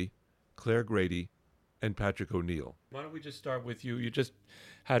Hennessy, Claire Grady, and Patrick O'Neill. Why don't we just start with you? You just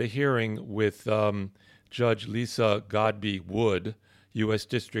had a hearing with Judge Lisa Godbey Wood, U.S.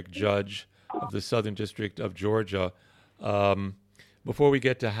 District Judge of the Southern District of Georgia. Before we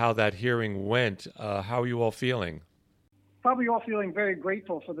get to how that hearing went, how are you all feeling? Probably all feeling very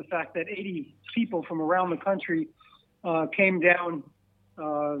grateful for the fact that 80 people from around the country came down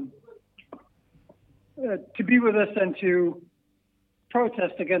to be with us and to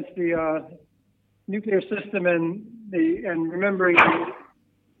protest against the nuclear system and remembering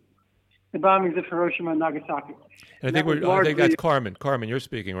the bombings of Hiroshima and Nagasaki. And I think that's Carmen. Carmen, you're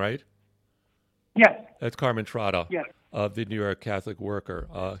speaking, right? Yes. That's Carmen Trotta. Yes. Of the New York Catholic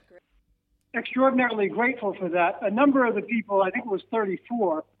Worker. Extraordinarily grateful for that. A number of the people, I think it was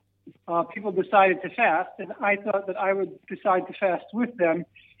 34, people decided to fast, and I thought that I would decide to fast with them,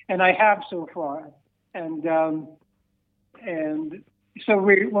 and I have so far. And so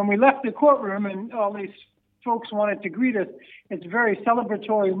when we left the courtroom and all these folks wanted to greet us, it's a very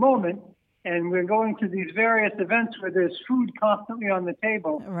celebratory moment. And we're going to these various events where there's food constantly on the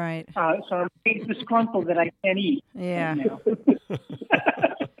table. Right. So I'm disgruntled that I can't eat. Yeah.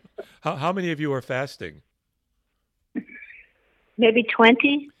 How many of you are fasting? Maybe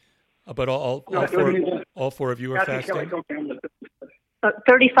 20. But all four of you are fasting?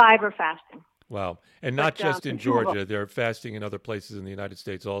 35 are fasting. Wow. And not just in Georgia. They're fasting in other places in the United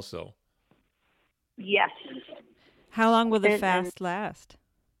States also. Yes. How long will the fast last?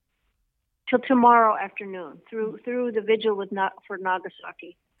 Till tomorrow afternoon, through the vigil for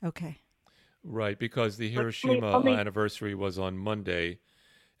Nagasaki. Okay. Right, because the Hiroshima anniversary was on Monday,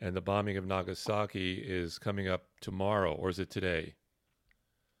 and the bombing of Nagasaki is coming up tomorrow, or is it today?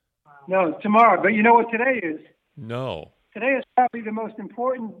 No, tomorrow. But you know what today is? No. Today is probably the most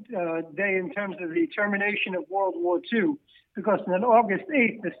important day in terms of the termination of World War II, because on August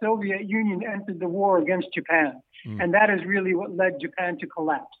 8th, the Soviet Union entered the war against Japan, and that is really what led Japan to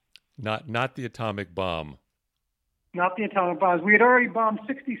collapse. Not the atomic bomb. Not the atomic bombs. We had already bombed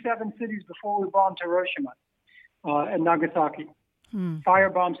 67 cities before we bombed Hiroshima and Nagasaki.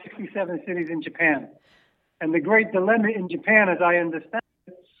 Firebombed 67 cities in Japan. And the great dilemma in Japan, as I understand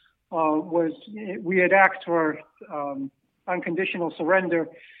it, was we had asked for unconditional surrender,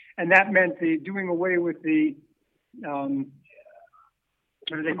 and that meant the doing away with the, what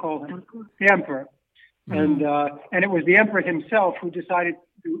do they call him? The emperor. And it was the emperor himself who decided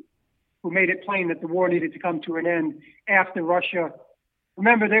who made it plain that the war needed to come to an end after Russia.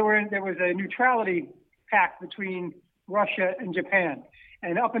 Remember, there was a neutrality pact between Russia and Japan.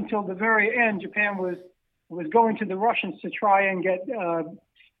 And up until the very end, Japan was going to the Russians to try and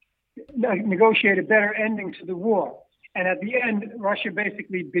negotiate a better ending to the war. And at the end, Russia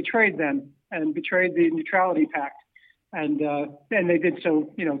basically betrayed them and betrayed the neutrality pact. And they did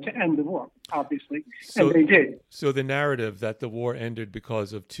so, to end the war. obviously, So, and they did. so the narrative that the war ended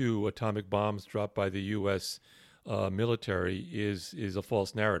because of 2 atomic bombs dropped by the U.S. Military is a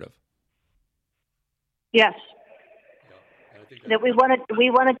false narrative. Yes. Yeah. And I think That we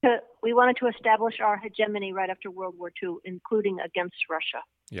wanted to establish our hegemony right after World War II, including against Russia.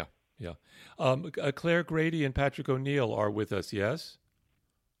 Yeah, yeah. Claire Grady and Patrick O'Neill are with us. Yes.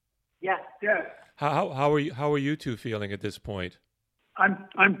 Yes. Yeah. How are you two feeling at this point?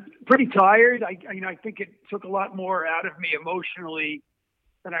 I'm pretty tired. I think it took a lot more out of me emotionally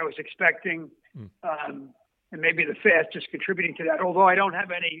than I was expecting, and maybe the fast is contributing to that. Although I don't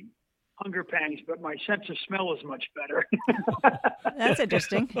have any hunger pangs, but my sense of smell is much better. That's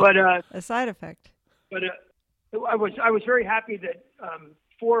interesting. But a side effect. But I was very happy that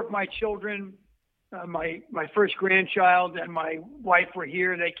 4 of my children, my first grandchild and my wife were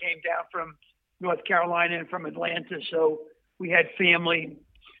here. They came down from North Carolina and from Atlanta, so we had family.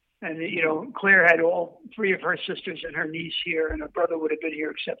 And Claire had all 3 of her sisters and her niece here, and her brother would have been here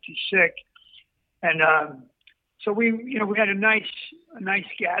except he's sick. And so we had a nice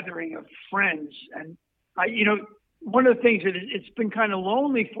gathering of friends. And one of the things that it's been kind of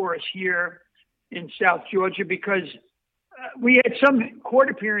lonely for us here in South Georgia, because we had some court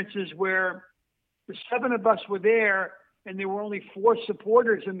appearances where the 7 of us were there and there were only 4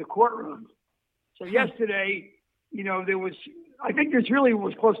 supporters in the courtroom. So yesterday, there was, I think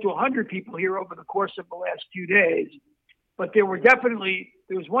was close to 100 people here over the course of the last few days. But there was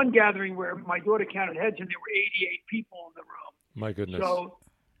one gathering where my daughter counted heads and there were 88 people in the room. My goodness. So,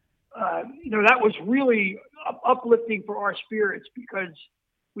 that was really uplifting for our spirits, because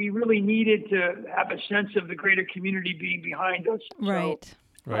we really needed to have a sense of the greater community being behind us. Right. So,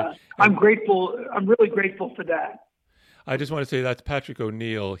 Right. I'm grateful. I'm really grateful for that. I just want to say that's Patrick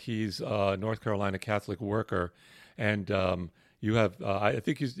O'Neill. He's a North Carolina Catholic worker, and you have. I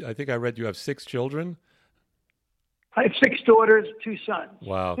think I read you have 6 children. I have 6 daughters, 2 sons.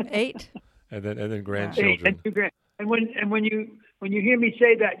 Wow. 8. And then grandchildren. 8 and 2 grand. And when you hear me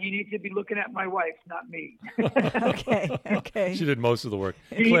say that, you need to be looking at my wife, not me. Okay. She did most of the work.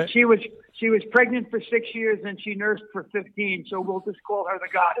 She was pregnant for 6 years and she nursed for 15. So we'll just call her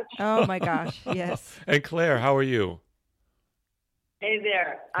the goddess. Oh my gosh. Yes. And Claire, how are you? Hey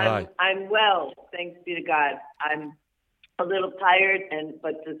there. Hi. I'm well, thanks be to God. I'm a little tired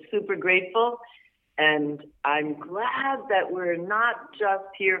but just super grateful. And I'm glad that we're not just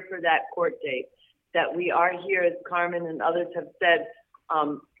here for that court date, that we are here, as Carmen and others have said,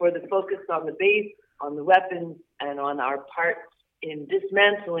 for the focus on the base, on the weapons, and on our part in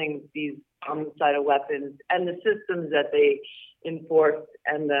dismantling these homicidal weapons and the systems that they enforce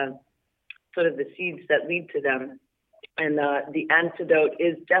and the sort of the seeds that lead to them. And the antidote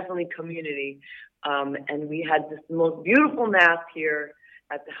is definitely community. And we had this most beautiful mass here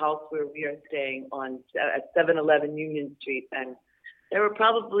at the house where we are staying at 711 Union Street. And there were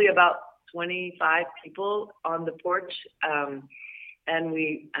probably about 25 people on the porch. And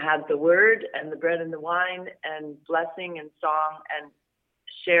we had the word and the bread and the wine and blessing and song and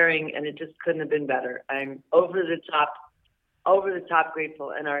sharing. And it just couldn't have been better. I'm over the top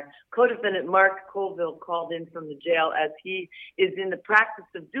grateful. And our co-defendant, Mark Colville, called in from the jail, as he is in the practice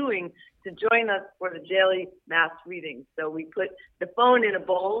of doing, to join us for the daily mass reading. So we put the phone in a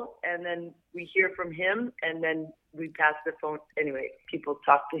bowl, and then we hear from him, and then we pass the phone. Anyway, people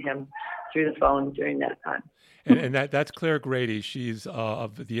talk to him through the phone during that time. And that's Claire Grady. She's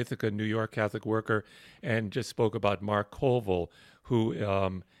of the Ithaca, New York Catholic worker, and just spoke about Mark Colville,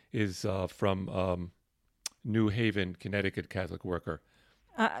 who is from New Haven, Connecticut Catholic worker.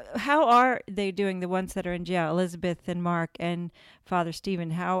 How are they doing, the ones that are in jail, Elizabeth and Mark and Father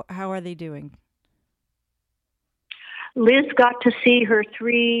Stephen? How are they doing? Liz got to see her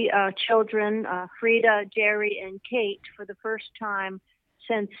 3 children, Frida, Jerry, and Kate, for the first time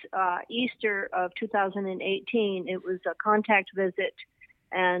since Easter of 2018. It was a contact visit,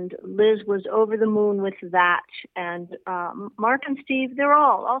 and Liz was over the moon with that. And Mark and Steve,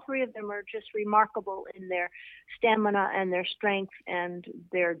 all 3 of them are just remarkable in their stamina and their strength and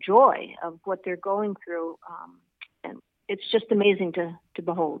their joy of what they're going through. And it's just amazing to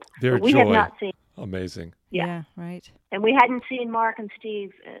behold. Their we joy. have not seen. Amazing. Yeah, right. And we hadn't seen Mark and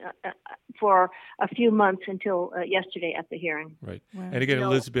Steve for a few months until yesterday at the hearing. Right. Wow. And again,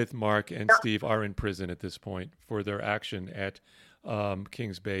 Elizabeth, Mark, and Steve are in prison at this point for their action at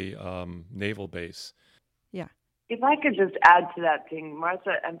Kings Bay Naval Base. Yeah. If I could just add to that thing,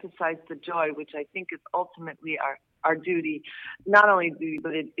 Martha emphasized the joy, which I think is ultimately our duty. Not only duty,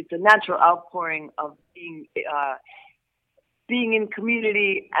 but it's a natural outpouring of being in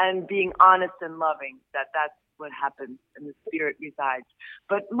community and being honest and loving. That's what happens and the spirit resides.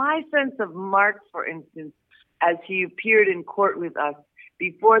 But my sense of Mark, for instance, as he appeared in court with us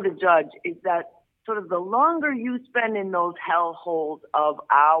before the judge, is that sort of the longer you spend in those hellholes of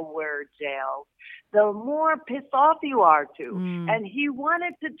our jails, the more pissed off you are too. And he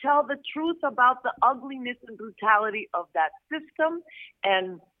wanted to tell the truth about the ugliness and brutality of that system.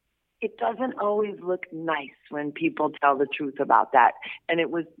 And it doesn't always look nice when people tell the truth about that. And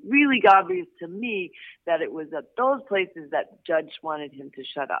it was really obvious to me that it was at those places that the judge wanted him to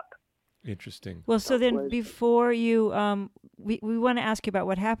shut up. Interesting. Well, so then before you, we want to ask you about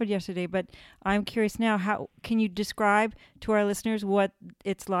what happened yesterday, but I'm curious now, how can you describe to our listeners what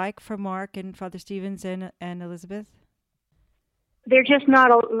it's like for Mark and Father Stevens and Elizabeth? They're just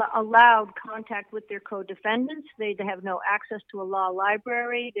not allowed contact with their co-defendants. They have no access to a law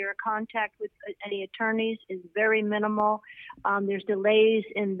library. Their contact with any attorneys is very minimal. There's delays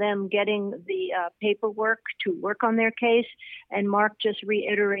in them getting the paperwork to work on their case. And Mark just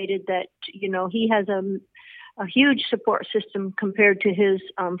reiterated that, he has a huge support system compared to his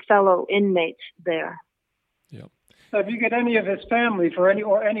fellow inmates there. Yep. So if you get any of his family, or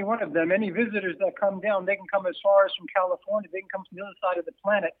any one of them, any visitors that come down, they can come as far as from California. They can come from the other side of the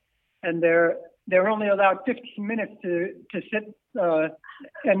planet, and they're only allowed 15 minutes to sit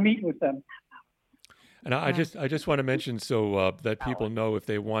and meet with them. And I just want to mention so that people know, if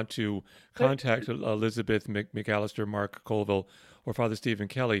they want to contact Elizabeth McAllister, Mark Colville, or Father Stephen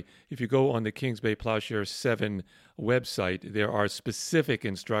Kelly, if you go on the Kings Bay Plowshare 7 website, there are specific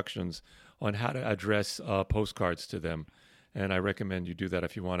instructions on how to address postcards to them. And I recommend you do that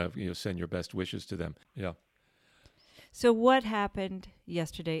if you want to send your best wishes to them. Yeah. So what happened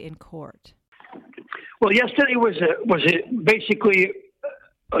yesterday in court? Well, yesterday was basically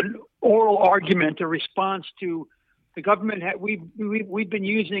an oral argument, a response to the government. We've been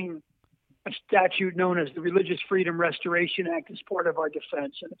using a statute known as the Religious Freedom Restoration Act as part of our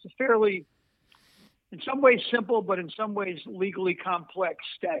defense, and it's a fairly, in some ways simple, but in some ways legally complex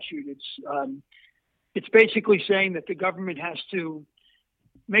statute. It's basically saying that the government has to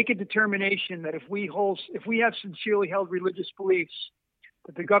make a determination that if we have sincerely held religious beliefs,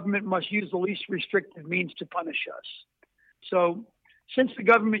 that the government must use the least restrictive means to punish us. So since the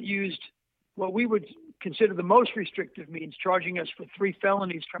government used what we would consider the most restrictive means, charging us for 3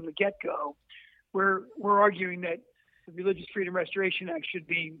 felonies from the get-go, we're arguing that the Religious Freedom Restoration Act should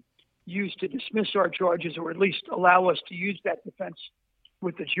be used to dismiss our charges, or at least allow us to use that defense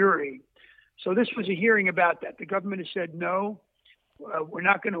with the jury. So this was a hearing about that. The government has said, no, we're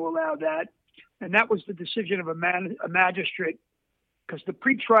not going to allow that. And that was the decision of a magistrate, because the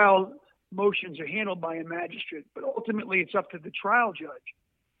pretrial motions are handled by a magistrate, but ultimately it's up to the trial judge.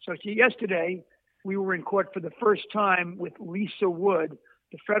 So yesterday, we were in court for the first time with Lisa Wood,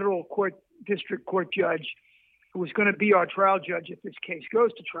 the federal district court judge, who was going to be our trial judge if this case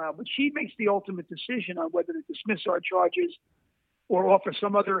goes to trial. But she makes the ultimate decision on whether to dismiss our charges or offer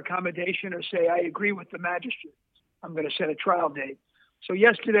some other accommodation, or say, I agree with the magistrate, I'm going to set a trial date. So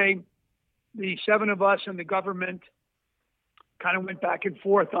yesterday, the 7 of us and the government kind of went back and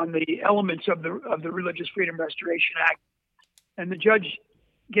forth on the elements of the Religious Freedom Restoration Act. And the judge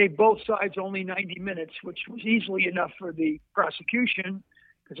gave both sides only 90 minutes, which was easily enough for the prosecution,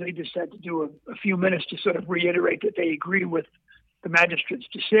 because they just had to do a few minutes to sort of reiterate that they agree with the magistrate's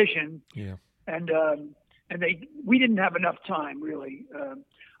decision. Yeah. And we didn't have enough time, really.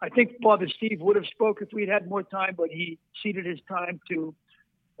 I think Father Steve would have spoke if we'd had more time, but he ceded his time to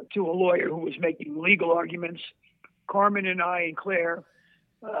a lawyer who was making legal arguments. Carmen and I and Claire,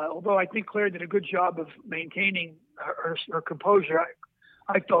 although I think Claire did a good job of maintaining her composure,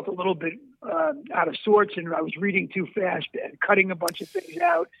 I felt a little bit out of sorts, and I was reading too fast and cutting a bunch of things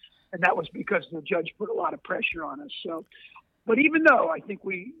out, and that was because the judge put a lot of pressure on us. So, but even though I think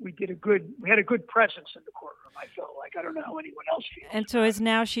we had a good presence in the courtroom, I felt like, I don't know how anyone else feels. And so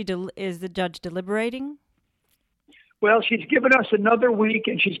is the judge deliberating? Well, she's given us another week,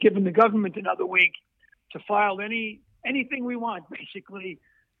 and she's given the government another week to file anything we want, basically,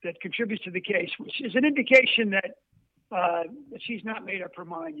 that contributes to the case, which is an indication that she's not made up her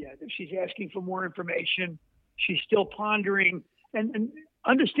mind yet. If she's asking for more information, she's still pondering. And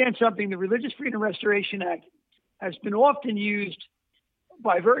understand something, the Religious Freedom Restoration Act has been often used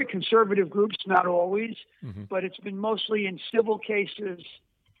by very conservative groups, not always, but it's been mostly in civil cases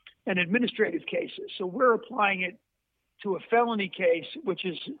and administrative cases. So we're applying it to a felony case, which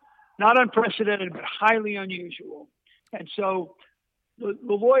is not unprecedented, but highly unusual. And so the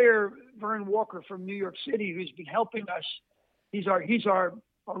lawyer, Vern Walker from New York City, who's been helping us, he's our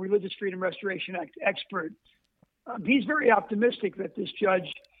Religious Freedom Restoration Act expert. He's very optimistic that this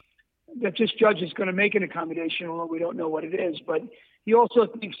judge that this judge is going to make an accommodation, although we don't know what it is. But he also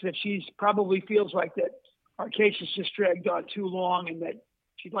thinks that she's probably feels like that our case has just dragged on too long and that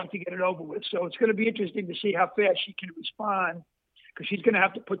she'd like to get it over with. So it's going to be interesting to see how fast she can respond, because she's going to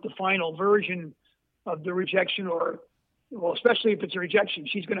have to put the final version of the rejection, or, well, especially if it's a rejection,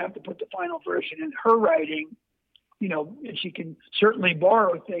 she's going to have to put the final version in her writing, you know, and she can certainly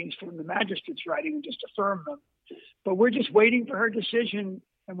borrow things from the magistrate's writing and just affirm them. But we're just waiting for her decision,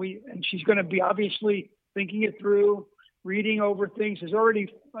 and she's going to be obviously thinking it through, reading over things. There's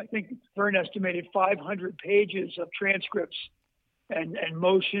already, I think, Vern estimated 500 pages of transcripts and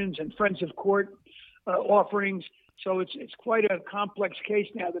motions and friends of court offerings. So it's quite a complex case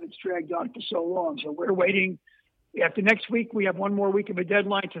now that it's dragged on for so long. So we're waiting. After next week, we have one more week of a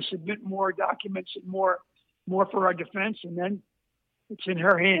deadline to submit more documents and more for our defense, and then it's in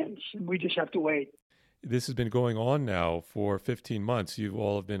her hands, and we just have to wait. This has been going on now for 15 months. You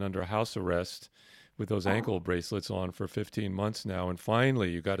all have been under house arrest with those ankle bracelets on for 15 months now, and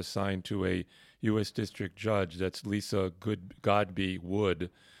finally you got assigned to a U.S. District Judge. That's Lisa Godbey Wood.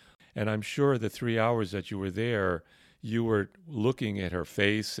 And I'm sure the 3 hours that you were there, you were looking at her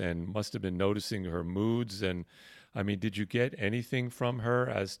face and must have been noticing her moods. And, I mean, did you get anything from her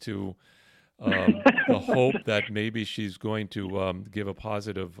as to the hope that maybe she's going to give a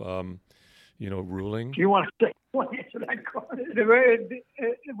positive, ruling? Do you want to answer that question?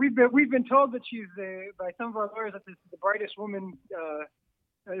 We've been told that she's, by some of our lawyers, that this is the brightest woman,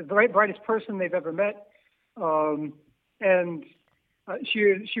 the brightest person they've ever met. And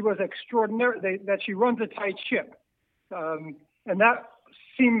she was extraordinary, that she runs a tight ship. And that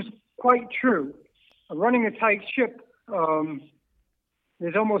seems quite true. Running a tight ship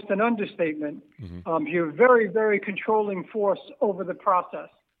is almost an understatement. Mm-hmm. You're a very, very controlling force over the process.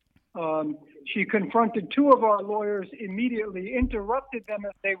 She confronted two of our lawyers immediately, interrupted them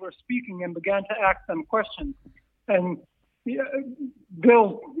as they were speaking, and began to ask them questions. And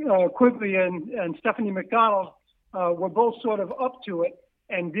Bill Quigley and Stephanie McDonald were both sort of up to it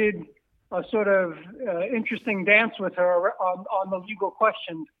and did a sort of interesting dance with her on the legal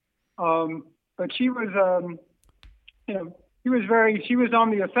questions. But she was, she was on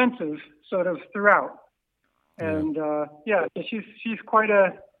the offensive sort of throughout. And she's quite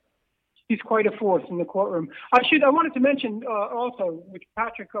a force in the courtroom. I wanted to mention also, which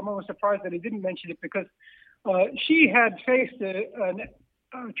Patrick, I'm almost surprised that he didn't mention it, because she had faced a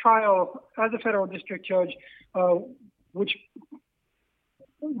trial as a federal district judge, which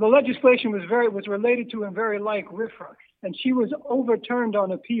the legislation was related to and very like RFRA, and she was overturned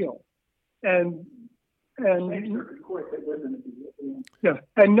on appeal, and no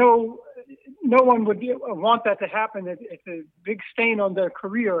one would want that to happen. It's a big stain on their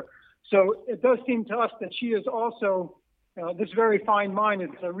career. So it does seem to us that she is also, this very fine mind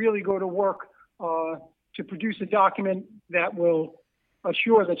is to really go to work to produce a document that will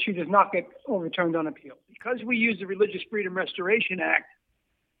assure that she does not get overturned on appeal. Because we use the Religious Freedom Restoration Act,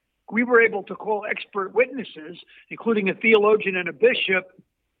 we were able to call expert witnesses, including a theologian and a bishop,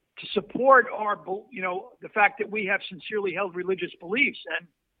 to support the fact that we have sincerely held religious beliefs. And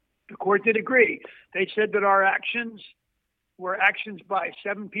the court did agree. They said that our actions were actions by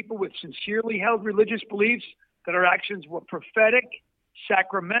 7 people with sincerely held religious beliefs, that our actions were prophetic,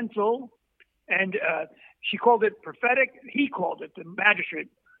 sacramental, and she called it prophetic. He called it, the magistrate,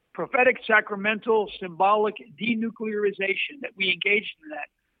 prophetic, sacramental, symbolic denuclearization, that we engaged in that.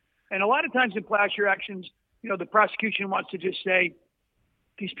 And a lot of times in Plowshare actions, the prosecution wants to just say,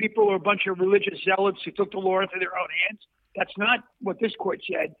 these people are a bunch of religious zealots who took the law into their own hands. That's not what this court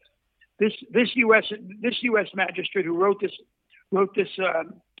said. This U.S. magistrate who wrote this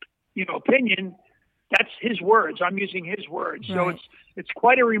opinion, that's his words. I'm using his words. Right. So it's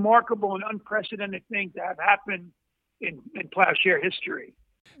quite a remarkable and unprecedented thing to have happened in Plowshare history.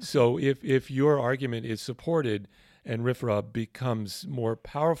 So if your argument is supported and RFRA becomes more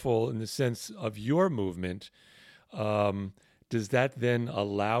powerful in the sense of your movement, does that then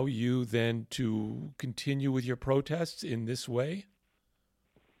allow you then to continue with your protests in this way?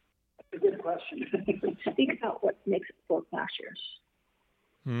 That's a good question. Speak about what makes it for Plowshares.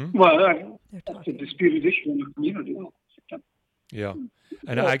 Well, that's a disputed issue in the community. Yeah,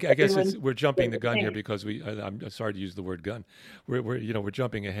 and I guess we're jumping the gun here because I'm sorry to use the word gun. We're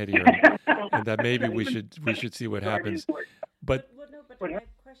jumping ahead here, and that maybe we should see what happens. But my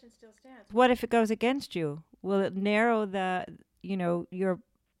question still stands. What if it goes against you? Will it narrow your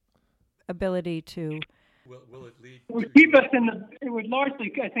ability to? Will it lead? It would keep us it would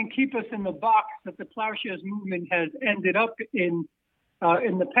largely, I think, keep us in the box that the Plowshares movement has ended up in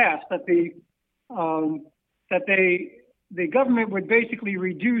the past. That the government would basically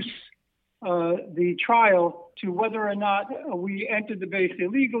reduce the trial to whether or not we entered the base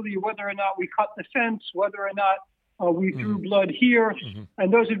illegally, whether or not we cut the fence, whether or not we threw blood here.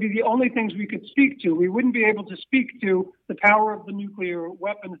 And those would be the only things we could speak to. We wouldn't be able to speak to the power of the nuclear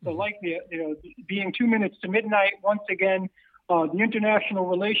weapons, the likely, being 2 minutes to midnight once again, the international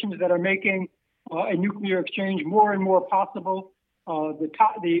relations that are making a nuclear exchange more and more possible, the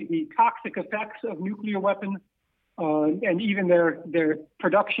toxic effects of nuclear weapons, and even their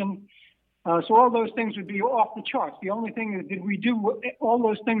production. So all those things would be off the charts. The only thing is, did we do all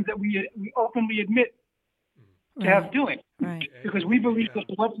those things that we openly admit to have doing? Right. Because we believe that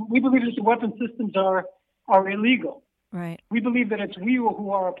the weapon systems are illegal. Right. We believe that it's we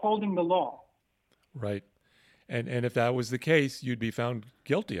who are upholding the law. Right. And if that was the case, you'd be found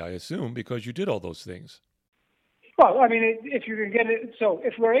guilty, I assume, because you did all those things. Well, I mean, if you're going to get it, so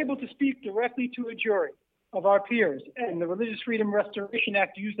if we're able to speak directly to a jury of our peers, and the Religious Freedom Restoration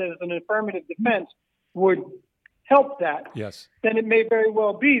Act used as an affirmative defense would help that, yes, then it may very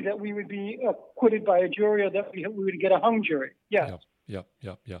well be that we would be acquitted by a jury, or that we would get a hung jury. Yeah. Yeah.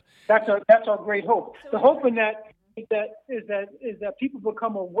 That's our great hope. The hope in that is that people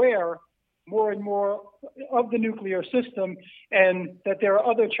become aware more and more of the nuclear system, and that there are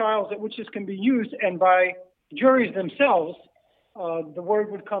other trials at which this can be used, and by juries themselves, the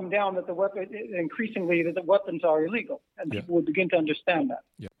word would come down that the weapons are illegal, and people would begin to understand that.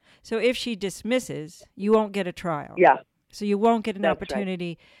 Yeah. So if she dismisses, you won't get a trial. Yeah. So you won't get an That's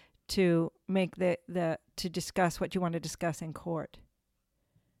opportunity to make to discuss what you want to discuss in court.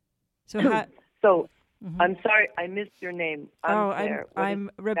 So how? So I'm sorry, I missed your name. I'm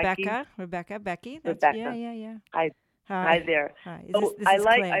Rebecca. Becky? Rebecca. Becky. That's, Rebecca. Yeah. Hi there. Hi. This is I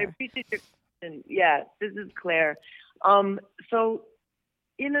Claire. appreciate your question. Yeah, this is Claire. So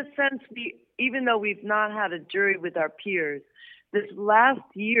in a sense, even though we've not had a jury with our peers, this last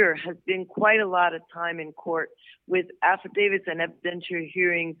year has been quite a lot of time in court with affidavits and evidentiary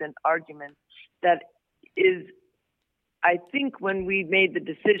hearings and arguments. That is, I think, when we made the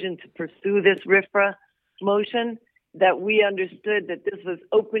decision to pursue this RFRA motion, that we understood that this was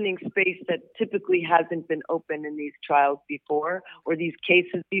opening space that typically hasn't been open in these trials before, or these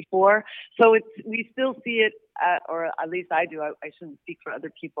cases before. So we still see it, or at least I do. I shouldn't speak for other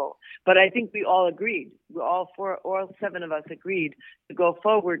people, but I think we all agreed. All seven of us agreed to go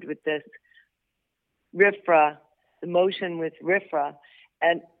forward with this RFRA, the motion with RFRA,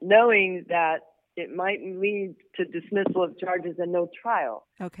 and knowing that it might lead to dismissal of charges and no trial.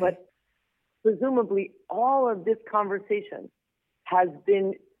 Okay. But presumably all of this conversation has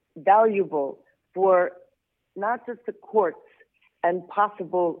been valuable for not just the courts and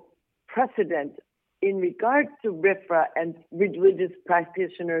possible precedent in regards to RFRA and religious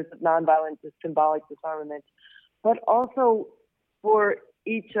practitioners of nonviolent and symbolic disarmament, but also for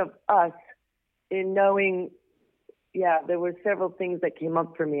each of us in knowing, there were several things that came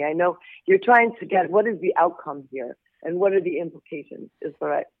up for me. I know you're trying to get what is the outcome here and what are the implications is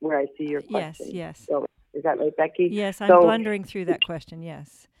where I see your question. Yes. So is that right, Becky? Yes, I'm blundering through that question,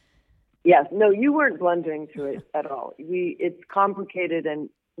 yes. Yes, no, you weren't blundering through it at all. It's complicated, and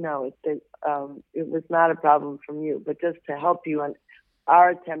no, it was not a problem from you, but just to help you on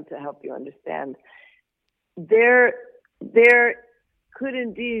our attempt to help you understand. There could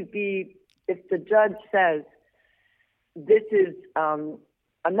indeed be, if the judge says, this is, I'm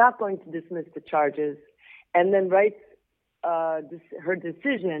not going to dismiss the charges, and then writes her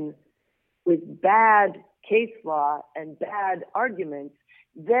decision with bad case law and bad arguments,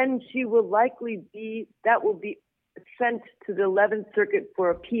 then she will likely be sent to the 11th Circuit for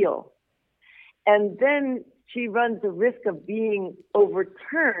appeal. And then she runs the risk of being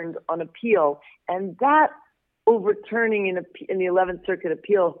overturned on appeal. And that overturning in the 11th Circuit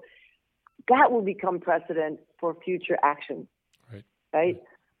appeal, that will become precedent for future action. Right?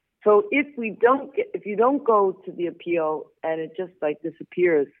 So if you don't go to the appeal and it just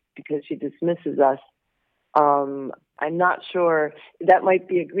disappears because she dismisses us, I'm not sure. That might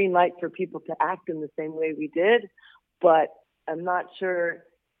be a green light for people to act in the same way we did, but I'm not sure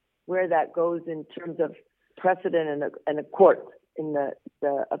where that goes in terms of precedent in a court, in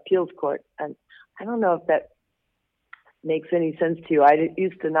the appeals court. And I don't know if that makes any sense to you. I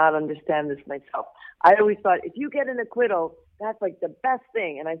used to not understand this myself. I always thought if you get an acquittal, that's the best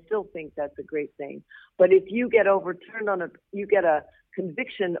thing, and I still think that's a great thing. But if you get you get a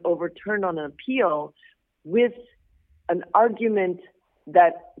conviction overturned on an appeal with an argument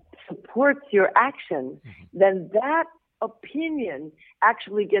that supports your action, then that opinion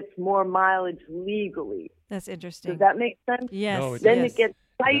actually gets more mileage legally. That's interesting. Does that make sense? Yes. Then it gets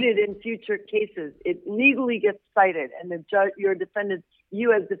cited in future cases. It legally gets cited, and your defendants,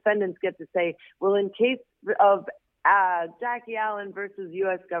 you as defendants, get to say, well, in case of Jackie Allen versus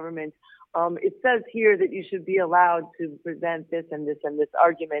U.S. government, it says here that you should be allowed to present this and this and this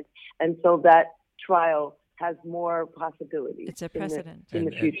argument, and so that trial has more possibilities. It's a precedent in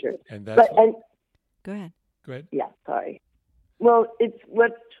the future. And that's Go ahead. Go ahead. Yeah, sorry. Well, it's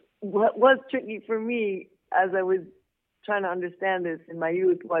what was tricky for me as I was trying to understand this in my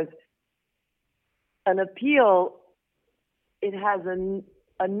youth was an appeal. It has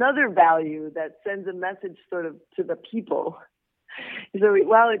another value that sends a message sort of to the people. So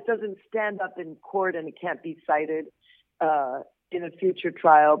while it doesn't stand up in court and it can't be cited in a future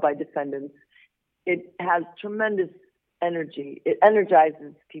trial by defendants, it has tremendous energy. It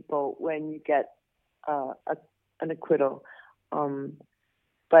energizes people when you get an acquittal.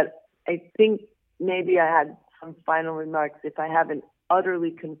 But I think maybe I had some final remarks if I haven't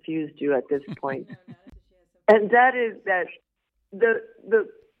utterly confused you at this point. And that is that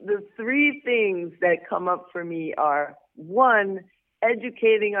the three things that come up for me are, one,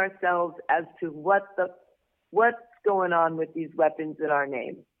 educating ourselves as to what's going on with these weapons in our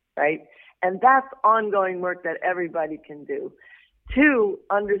name, right? And that's ongoing work that everybody can do. Two,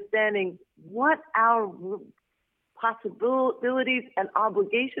 understanding what our possibilities and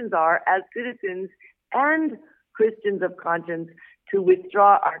obligations are as citizens and Christians of conscience to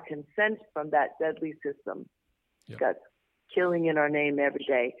withdraw our consent from that deadly system that's killing in our name every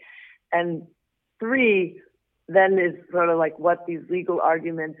day. And three, then is sort of like what these legal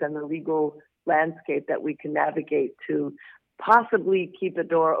arguments and the legal landscape that we can navigate to possibly keep a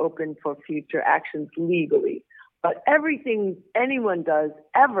door open for future actions legally. But everything anyone does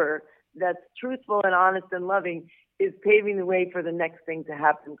ever that's truthful and honest and loving is paving the way for the next thing to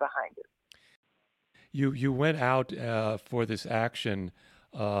happen behind it. You went out for this action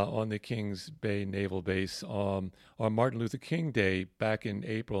on the Kings Bay Naval Base on Martin Luther King Day back in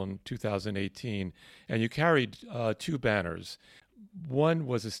April in 2018, and you carried two banners. One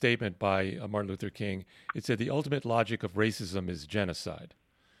was a statement by Martin Luther King. It said, "The ultimate logic of racism is genocide."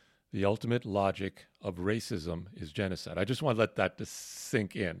 The ultimate logic of racism is genocide. I just want to let that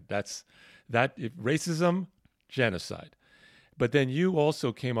sink in. That's racism, genocide. But then you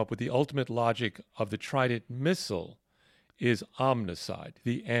also came up with the ultimate logic of the Trident missile is omnicide,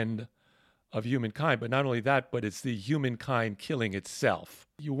 the end of humankind. But not only that, but it's the humankind killing itself.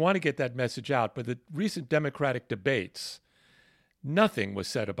 You want to get that message out, but the recent Democratic debates, nothing was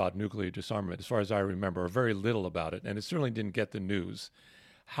said about nuclear disarmament, as far as I remember, or very little about it, and it certainly didn't get the news.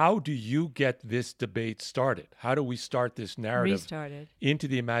 How do you get this debate started? How do we start this narrative into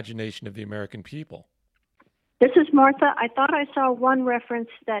the imagination of the American people? This is Martha. I thought I saw one reference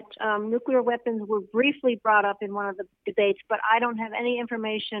that nuclear weapons were briefly brought up in one of the debates, but I don't have any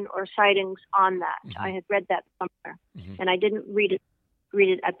information or sightings on that. Mm-hmm. I had read that somewhere, and I didn't read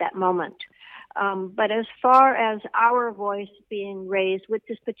it at that moment. But as far as our voice being raised with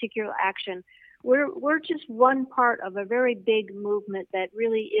this particular action, we're just one part of a very big movement that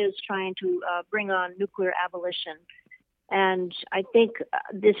really is trying to bring on nuclear abolition. And I think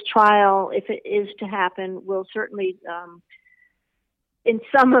this trial, if it is to happen, will certainly, in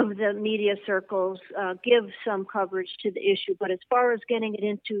some of the media circles, give some coverage to the issue. But as far as getting it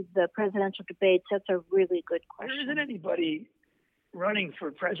into the presidential debates, that's a really good question. There isn't anybody running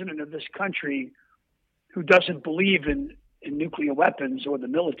for president of this country who doesn't believe in nuclear weapons or the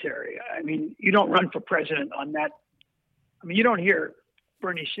military. I mean, you don't run for president on that. I mean, you don't hear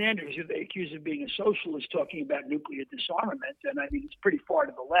Bernie Sanders, who they accuse of being a socialist, talking about nuclear disarmament. And I mean, it's pretty far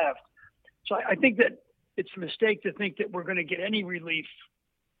to the left. So I think that it's a mistake to think that we're going to get any relief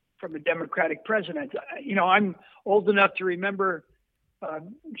from a Democratic president. You know, I'm old enough to remember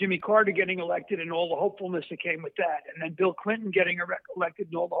Jimmy Carter getting elected and all the hopefulness that came with that. And then Bill Clinton getting elected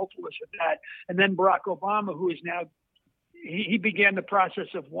and all the hopefulness of that. And then Barack Obama, who is now, he began the process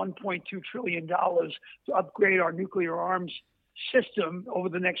of $1.2 trillion to upgrade our nuclear arms system over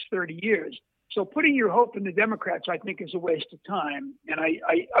the next 30 years. So putting your hope in the Democrats, I think, is a waste of time. And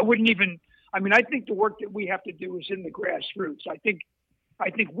I wouldn't even, I mean, I think the work that we have to do is in the grassroots. I think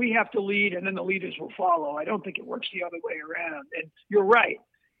we have to lead and then the leaders will follow. I don't think it works the other way around. And you're right.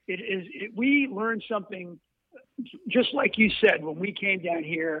 We learned something, just like you said, when we came down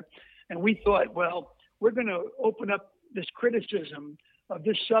here and we thought, well, we're going to open up this criticism of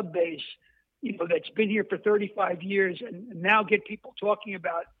this sub base, you know, that's been here for 35 years and now get people talking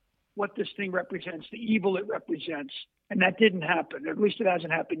about what this thing represents, the evil it represents. And that didn't happen, or at least it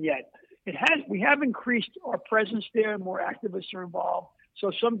hasn't happened yet. We have increased our presence there, more activists are involved.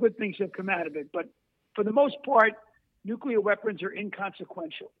 So some good things have come out of it. But for the most part, nuclear weapons are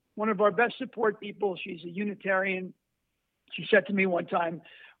inconsequential. One of our best support people, she's a Unitarian. She said to me one time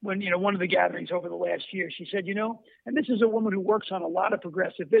when, one of the gatherings over the last year, she said, and this is a woman who works on a lot of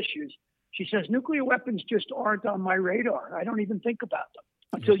progressive issues. She says, nuclear weapons just aren't on my radar. I don't even think about them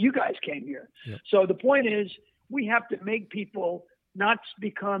until you guys came here. Yep. So the point is, we have to make people not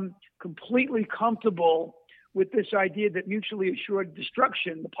become completely comfortable with this idea that mutually assured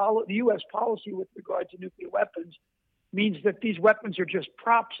destruction, the U.S. policy with regard to nuclear weapons, means that these weapons are just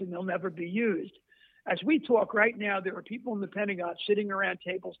props and they'll never be used. As we talk right now, there are people in the Pentagon sitting around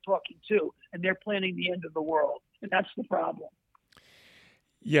tables talking too, and they're planning the end of the world, and that's the problem.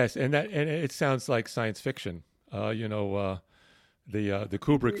 Yes, and it sounds like science fiction. The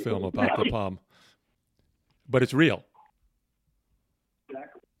Kubrick film about the bomb, but it's real.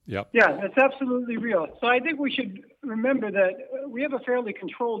 Exactly. Yep. Yeah, that's absolutely real. So I think we should remember that we have a fairly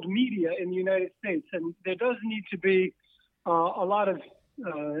controlled media in the United States, and there does need to be a lot of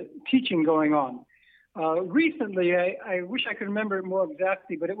teaching going on. Recently, I wish I could remember it more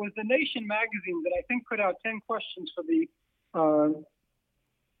exactly, but it was The Nation magazine that I think put out 10 questions for the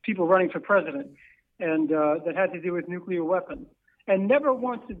people running for president, and that had to do with nuclear weapons. And never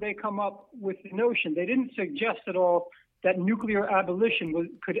once did they come up with the notion, they didn't suggest at all that nuclear abolition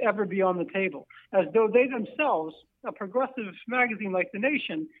could ever be on the table, as though they themselves, a progressive magazine like The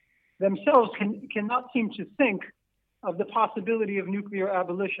Nation, themselves cannot seem to think of the possibility of nuclear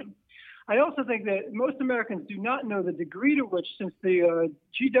abolition. I also think that most Americans do not know the degree to which, since the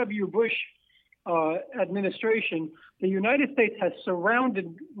G.W. Bush administration, the United States has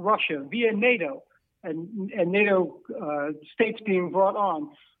surrounded Russia via NATO, and NATO states being brought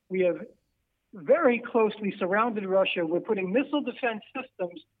on. We have very closely surrounded Russia. We're putting missile defense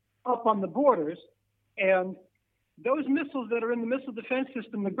systems up on the borders, and those missiles that are in the missile defense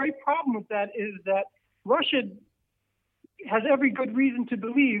system, the great problem with that is that Russia has every good reason to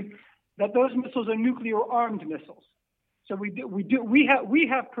believe that those missiles are nuclear-armed missiles. So we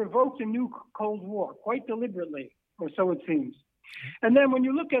have provoked a new Cold War quite deliberately, or so it seems. And then when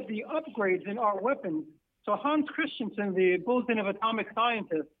you look at the upgrades in our weapons, so Hans Christensen, the Bulletin of Atomic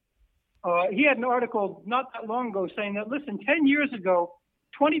Scientists, he had an article not that long ago saying that, listen, 10 years ago,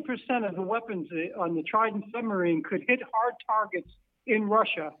 20% of the weapons on the Trident submarine could hit hard targets in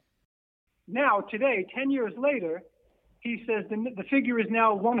Russia. Now, today, 10 years later, he says the figure is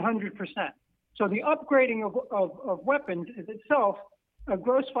now 100%. So the upgrading of weapons is itself a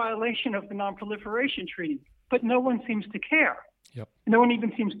gross violation of the Non-Proliferation Treaty, but no one seems to care. Yep. No one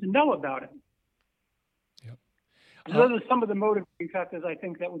even seems to know about it. Yep. Those are some of the motivating factors, I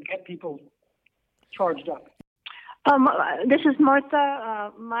think, that would get people charged up. This is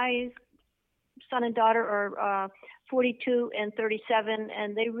Martha. My son and daughter are 42 and 37,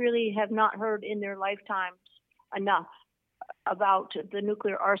 and they really have not heard in their lifetimes enough about the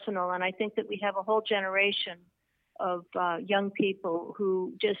nuclear arsenal. And I think that we have a whole generation of young people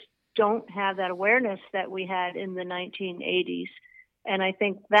who just don't have that awareness that we had in the 1980s. And I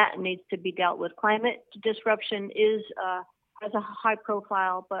think that needs to be dealt with. Climate disruption has a high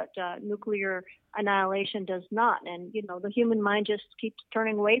profile, but nuclear annihilation does not. And, the human mind just keeps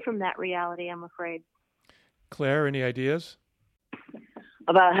turning away from that reality, I'm afraid. Claire, any ideas?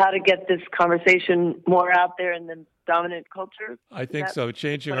 About how to get this conversation more out there in the dominant culture? I think so.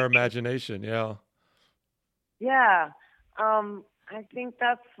 Changing our imagination, yeah. Yeah. I think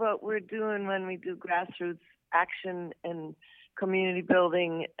that's what we're doing when we do grassroots action and community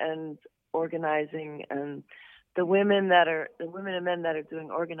building and organizing. And the women and men that are doing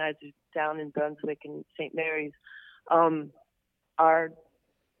organizers down in Brunswick and St. Mary's are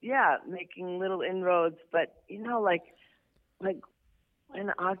making little inroads. But like when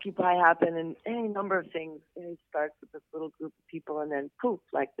Occupy happened and any number of things, it starts with this little group of people, and then poof,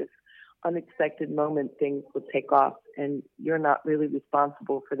 like this unexpected moment, things will take off, and you're not really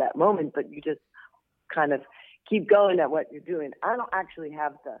responsible for that moment, but you just kind of keep going at what you're doing. I don't actually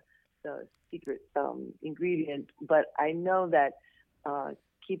have the secret ingredient, but I know that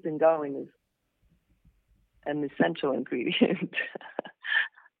keeping going is an essential ingredient.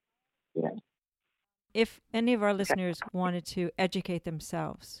 Yeah. If any of our listeners wanted to educate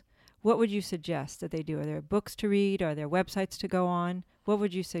themselves, what would you suggest that they do? Are there books to read? Are there websites to go on? What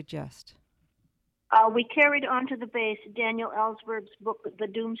would you suggest? We carried onto the base Daniel Ellsberg's book, The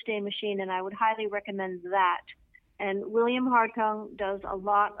Doomsday Machine, and I would highly recommend that. And William Hartung does a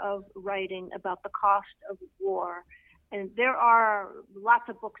lot of writing about the cost of war. And there are lots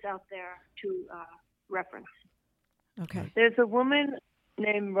of books out there to reference. Okay. There's a woman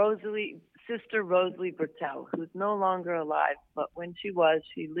named Sister Rosalie Bertel, who's no longer alive, but when she was,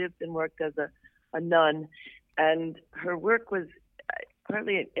 she lived and worked as a nun and her work was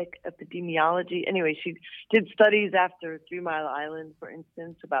partly epidemiology. Anyway, she did studies after 3 Mile Island, for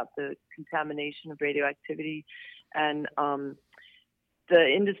instance, about the contamination of radioactivity, and the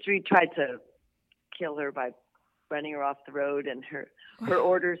industry tried to kill her by running her off the road, and her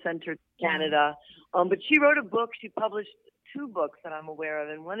order sent her to Canada. But she wrote a book. She published 2 books that I'm aware of,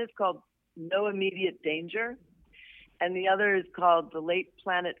 and one is called No Immediate Danger, and the other is called The Late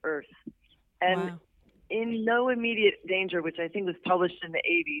Planet Earth. And in No Immediate Danger, which I think was published in the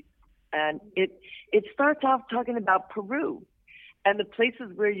 80s, and it starts off talking about Peru and the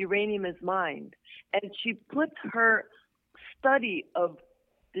places where uranium is mined. And she puts her study of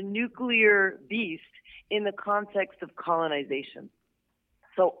the nuclear beast in the context of colonization.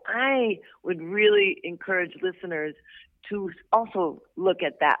 So I would really encourage listeners to also look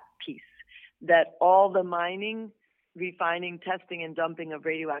at that piece, that all the mining, refining, testing, and dumping of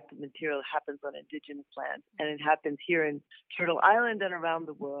radioactive material happens on indigenous land, and it happens here in Turtle Island and around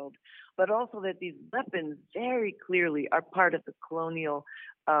the world, but also that these weapons very clearly are part of the colonial,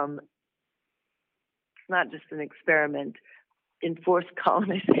 it's not just an experiment, enforced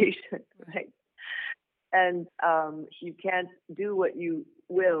colonization, right? And you can't do what you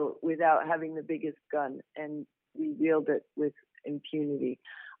will without having the biggest gun, and we wield it with impunity.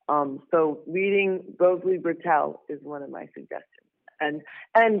 So reading Rosalie Bertell is one of my suggestions, and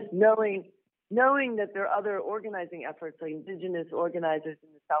knowing that there are other organizing efforts, like indigenous organizers in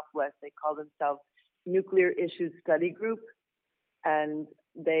the Southwest. They call themselves Nuclear Issues Study Group, and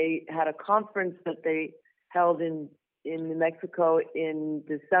they had a conference that they held in New Mexico in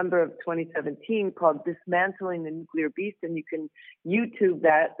December of 2017 called Dismantling the Nuclear Beast, and you can YouTube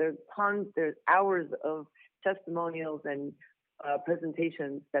that. There's hours of testimonials and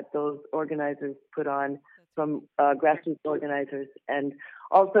presentations that those organizers put on from grassroots organizers. And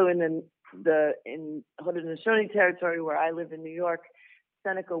also in the Haudenosaunee territory where I live in New York,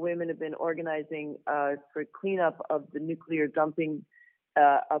 Seneca women have been organizing for cleanup of the nuclear dumping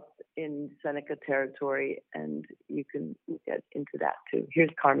up in Seneca territory, and you can get into that too.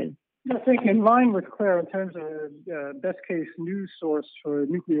 Here's Carmen. I think in line with Claire in terms of best case news source for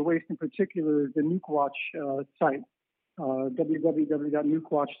nuclear waste in particular is the Nukewatch site,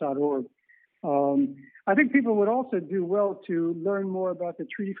 www.nukewatch.org. I think people would also do well to learn more about the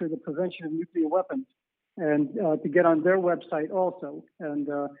Treaty for the Prevention of Nuclear Weapons and to get on their website also. And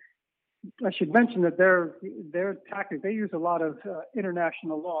I should mention that their tactics, they use a lot of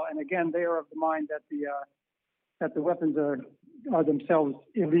international law, and again, they are of the mind that the weapons are themselves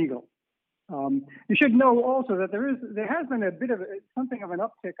illegal. You should know also that there has been a bit of something of an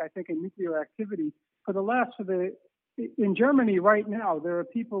uptick, I think, in nuclear activity in Germany right now. There are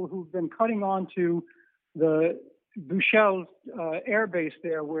people who've been cutting on to the Buchel air base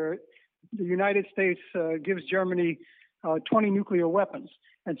there, where the United States gives Germany 20 nuclear weapons.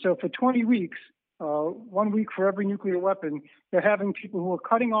 And so for 20 weeks, 1 week for every nuclear weapon, they're having people who are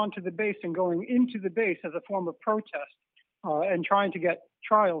cutting onto the base and going into the base as a form of protest and trying to get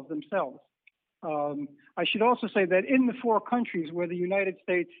trials themselves. I should also say that in the 4 countries where the United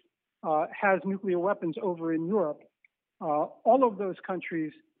States has nuclear weapons over in Europe, all of those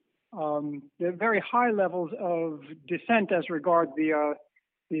countries, there are very high levels of dissent as regards the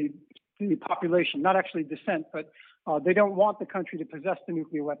population, not actually dissent, but they don't want the country to possess the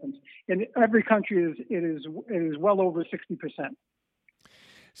nuclear weapons. In every country, it is well over 60%.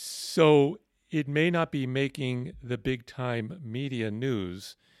 So it may not be making the big time media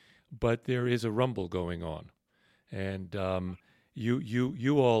news, but there is a rumble going on, and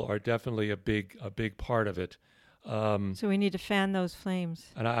you all are definitely a big part of it. So we need to fan those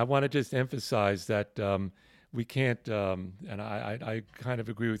flames. And I want to just emphasize that we can't, and I kind of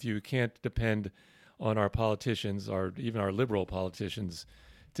agree with you, we can't depend on our politicians, or even our liberal politicians,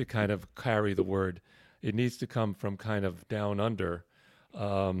 to kind of carry the word. It needs to come from kind of down under.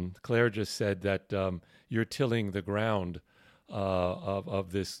 Claire just said that you're tilling the ground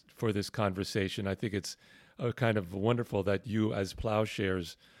of this for this conversation. I think it's kind of wonderful that you, as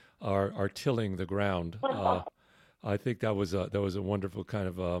plowshares, are tilling the ground. I think that was a wonderful kind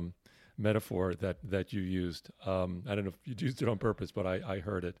of metaphor that you used. I don't know if you used it on purpose, but I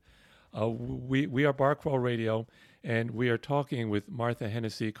heard it. We are Barkwell Radio, and we are talking with Martha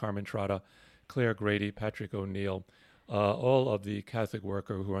Hennessy, Carmen Trotta, Claire Grady, Patrick O'Neill, all of the Catholic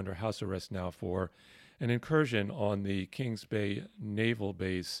workers who are under house arrest now for an incursion on the Kings Bay Naval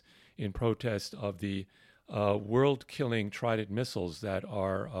Base in protest of the world-killing Trident missiles that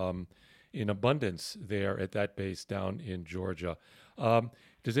are in abundance there at that base down in Georgia.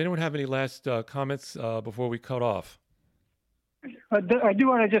 Does anyone have any last comments before we cut off? I do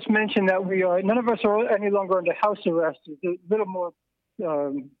want to just mention that we are none of us are any longer under house arrest. There's a little more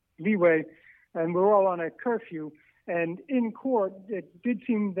leeway, and we're all on a curfew. And in court, it did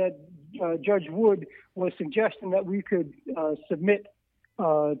seem that Judge Wood was suggesting that we could submit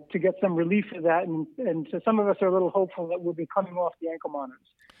to get some relief for that, and so some of us are a little hopeful that we'll be coming off the ankle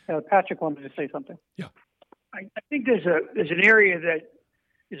monitors. Patrick wanted to say something. Yeah, I think there's an area that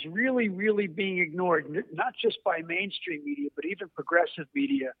is really, really being ignored, not just by mainstream media, but even progressive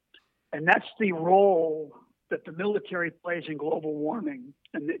media, and that's the role that the military plays in global warming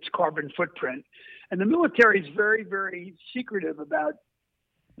and its carbon footprint. And the military is very, very secretive about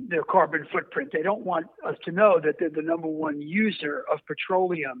their carbon footprint. They don't want us to know that they're the number one user of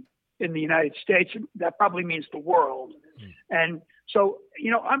petroleum in the United States. That probably means the world. And so,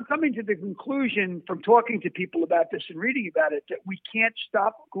 I'm coming to the conclusion from talking to people about this and reading about it that we can't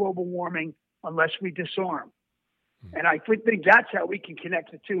stop global warming unless we disarm. And I think that's how we can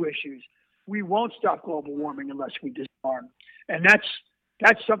connect the two issues. We won't stop global warming unless we disarm. And that's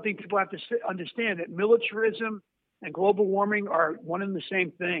something people have to understand, that militarism and global warming are one and the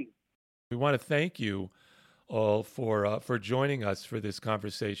same thing. We want to thank you all for joining us for this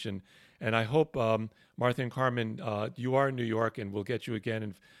conversation. And I hope, Martha and Carmen, you are in New York, and we'll get you again.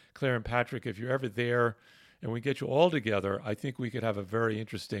 And Claire and Patrick, if you're ever there and we get you all together, I think we could have a very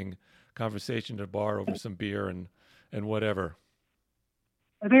interesting conversation at a bar over some beer and whatever.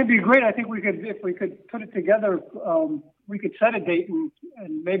 I think it'd be great. I think if we could put it together, we could set a date, and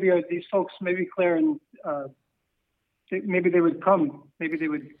maybe these folks, maybe Claire and maybe they would come. Maybe they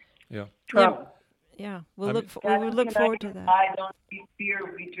would travel. Yeah, we look forward to that. I don't drink beer.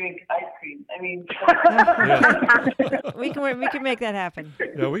 We drink ice cream. I mean, we can make that happen.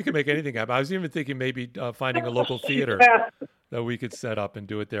 No, we can make anything happen. I was even thinking maybe finding a local theater that we could set up and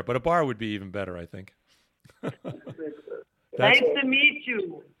do it there. But a bar would be even better, I think. Nice to meet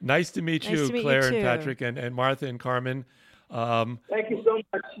you. Nice to meet you, Claire and Patrick and Martha and Carmen. Thank you so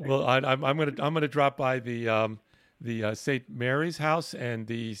much. Well, I'm gonna drop by the St. Mary's house and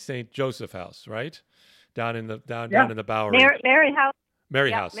the St. Joseph house, right? Down in the Bowery. Mary House.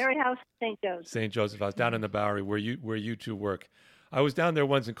 Mary House. Mary House, St. Joseph. St. Joseph House, down in the Bowery, where you two work. I was down there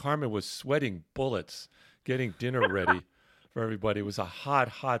once, and Carmen was sweating bullets, getting dinner ready for everybody. It was a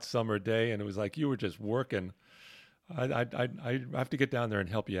hot summer day, and it was like you were just working. I have to get down there and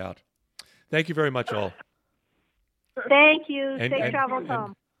help you out. Thank you very much, all. Thank you. Safe travels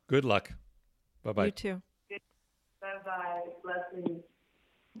home. Good luck. Bye-bye. You too. Bye-bye. Blessings.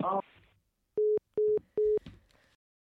 Oh.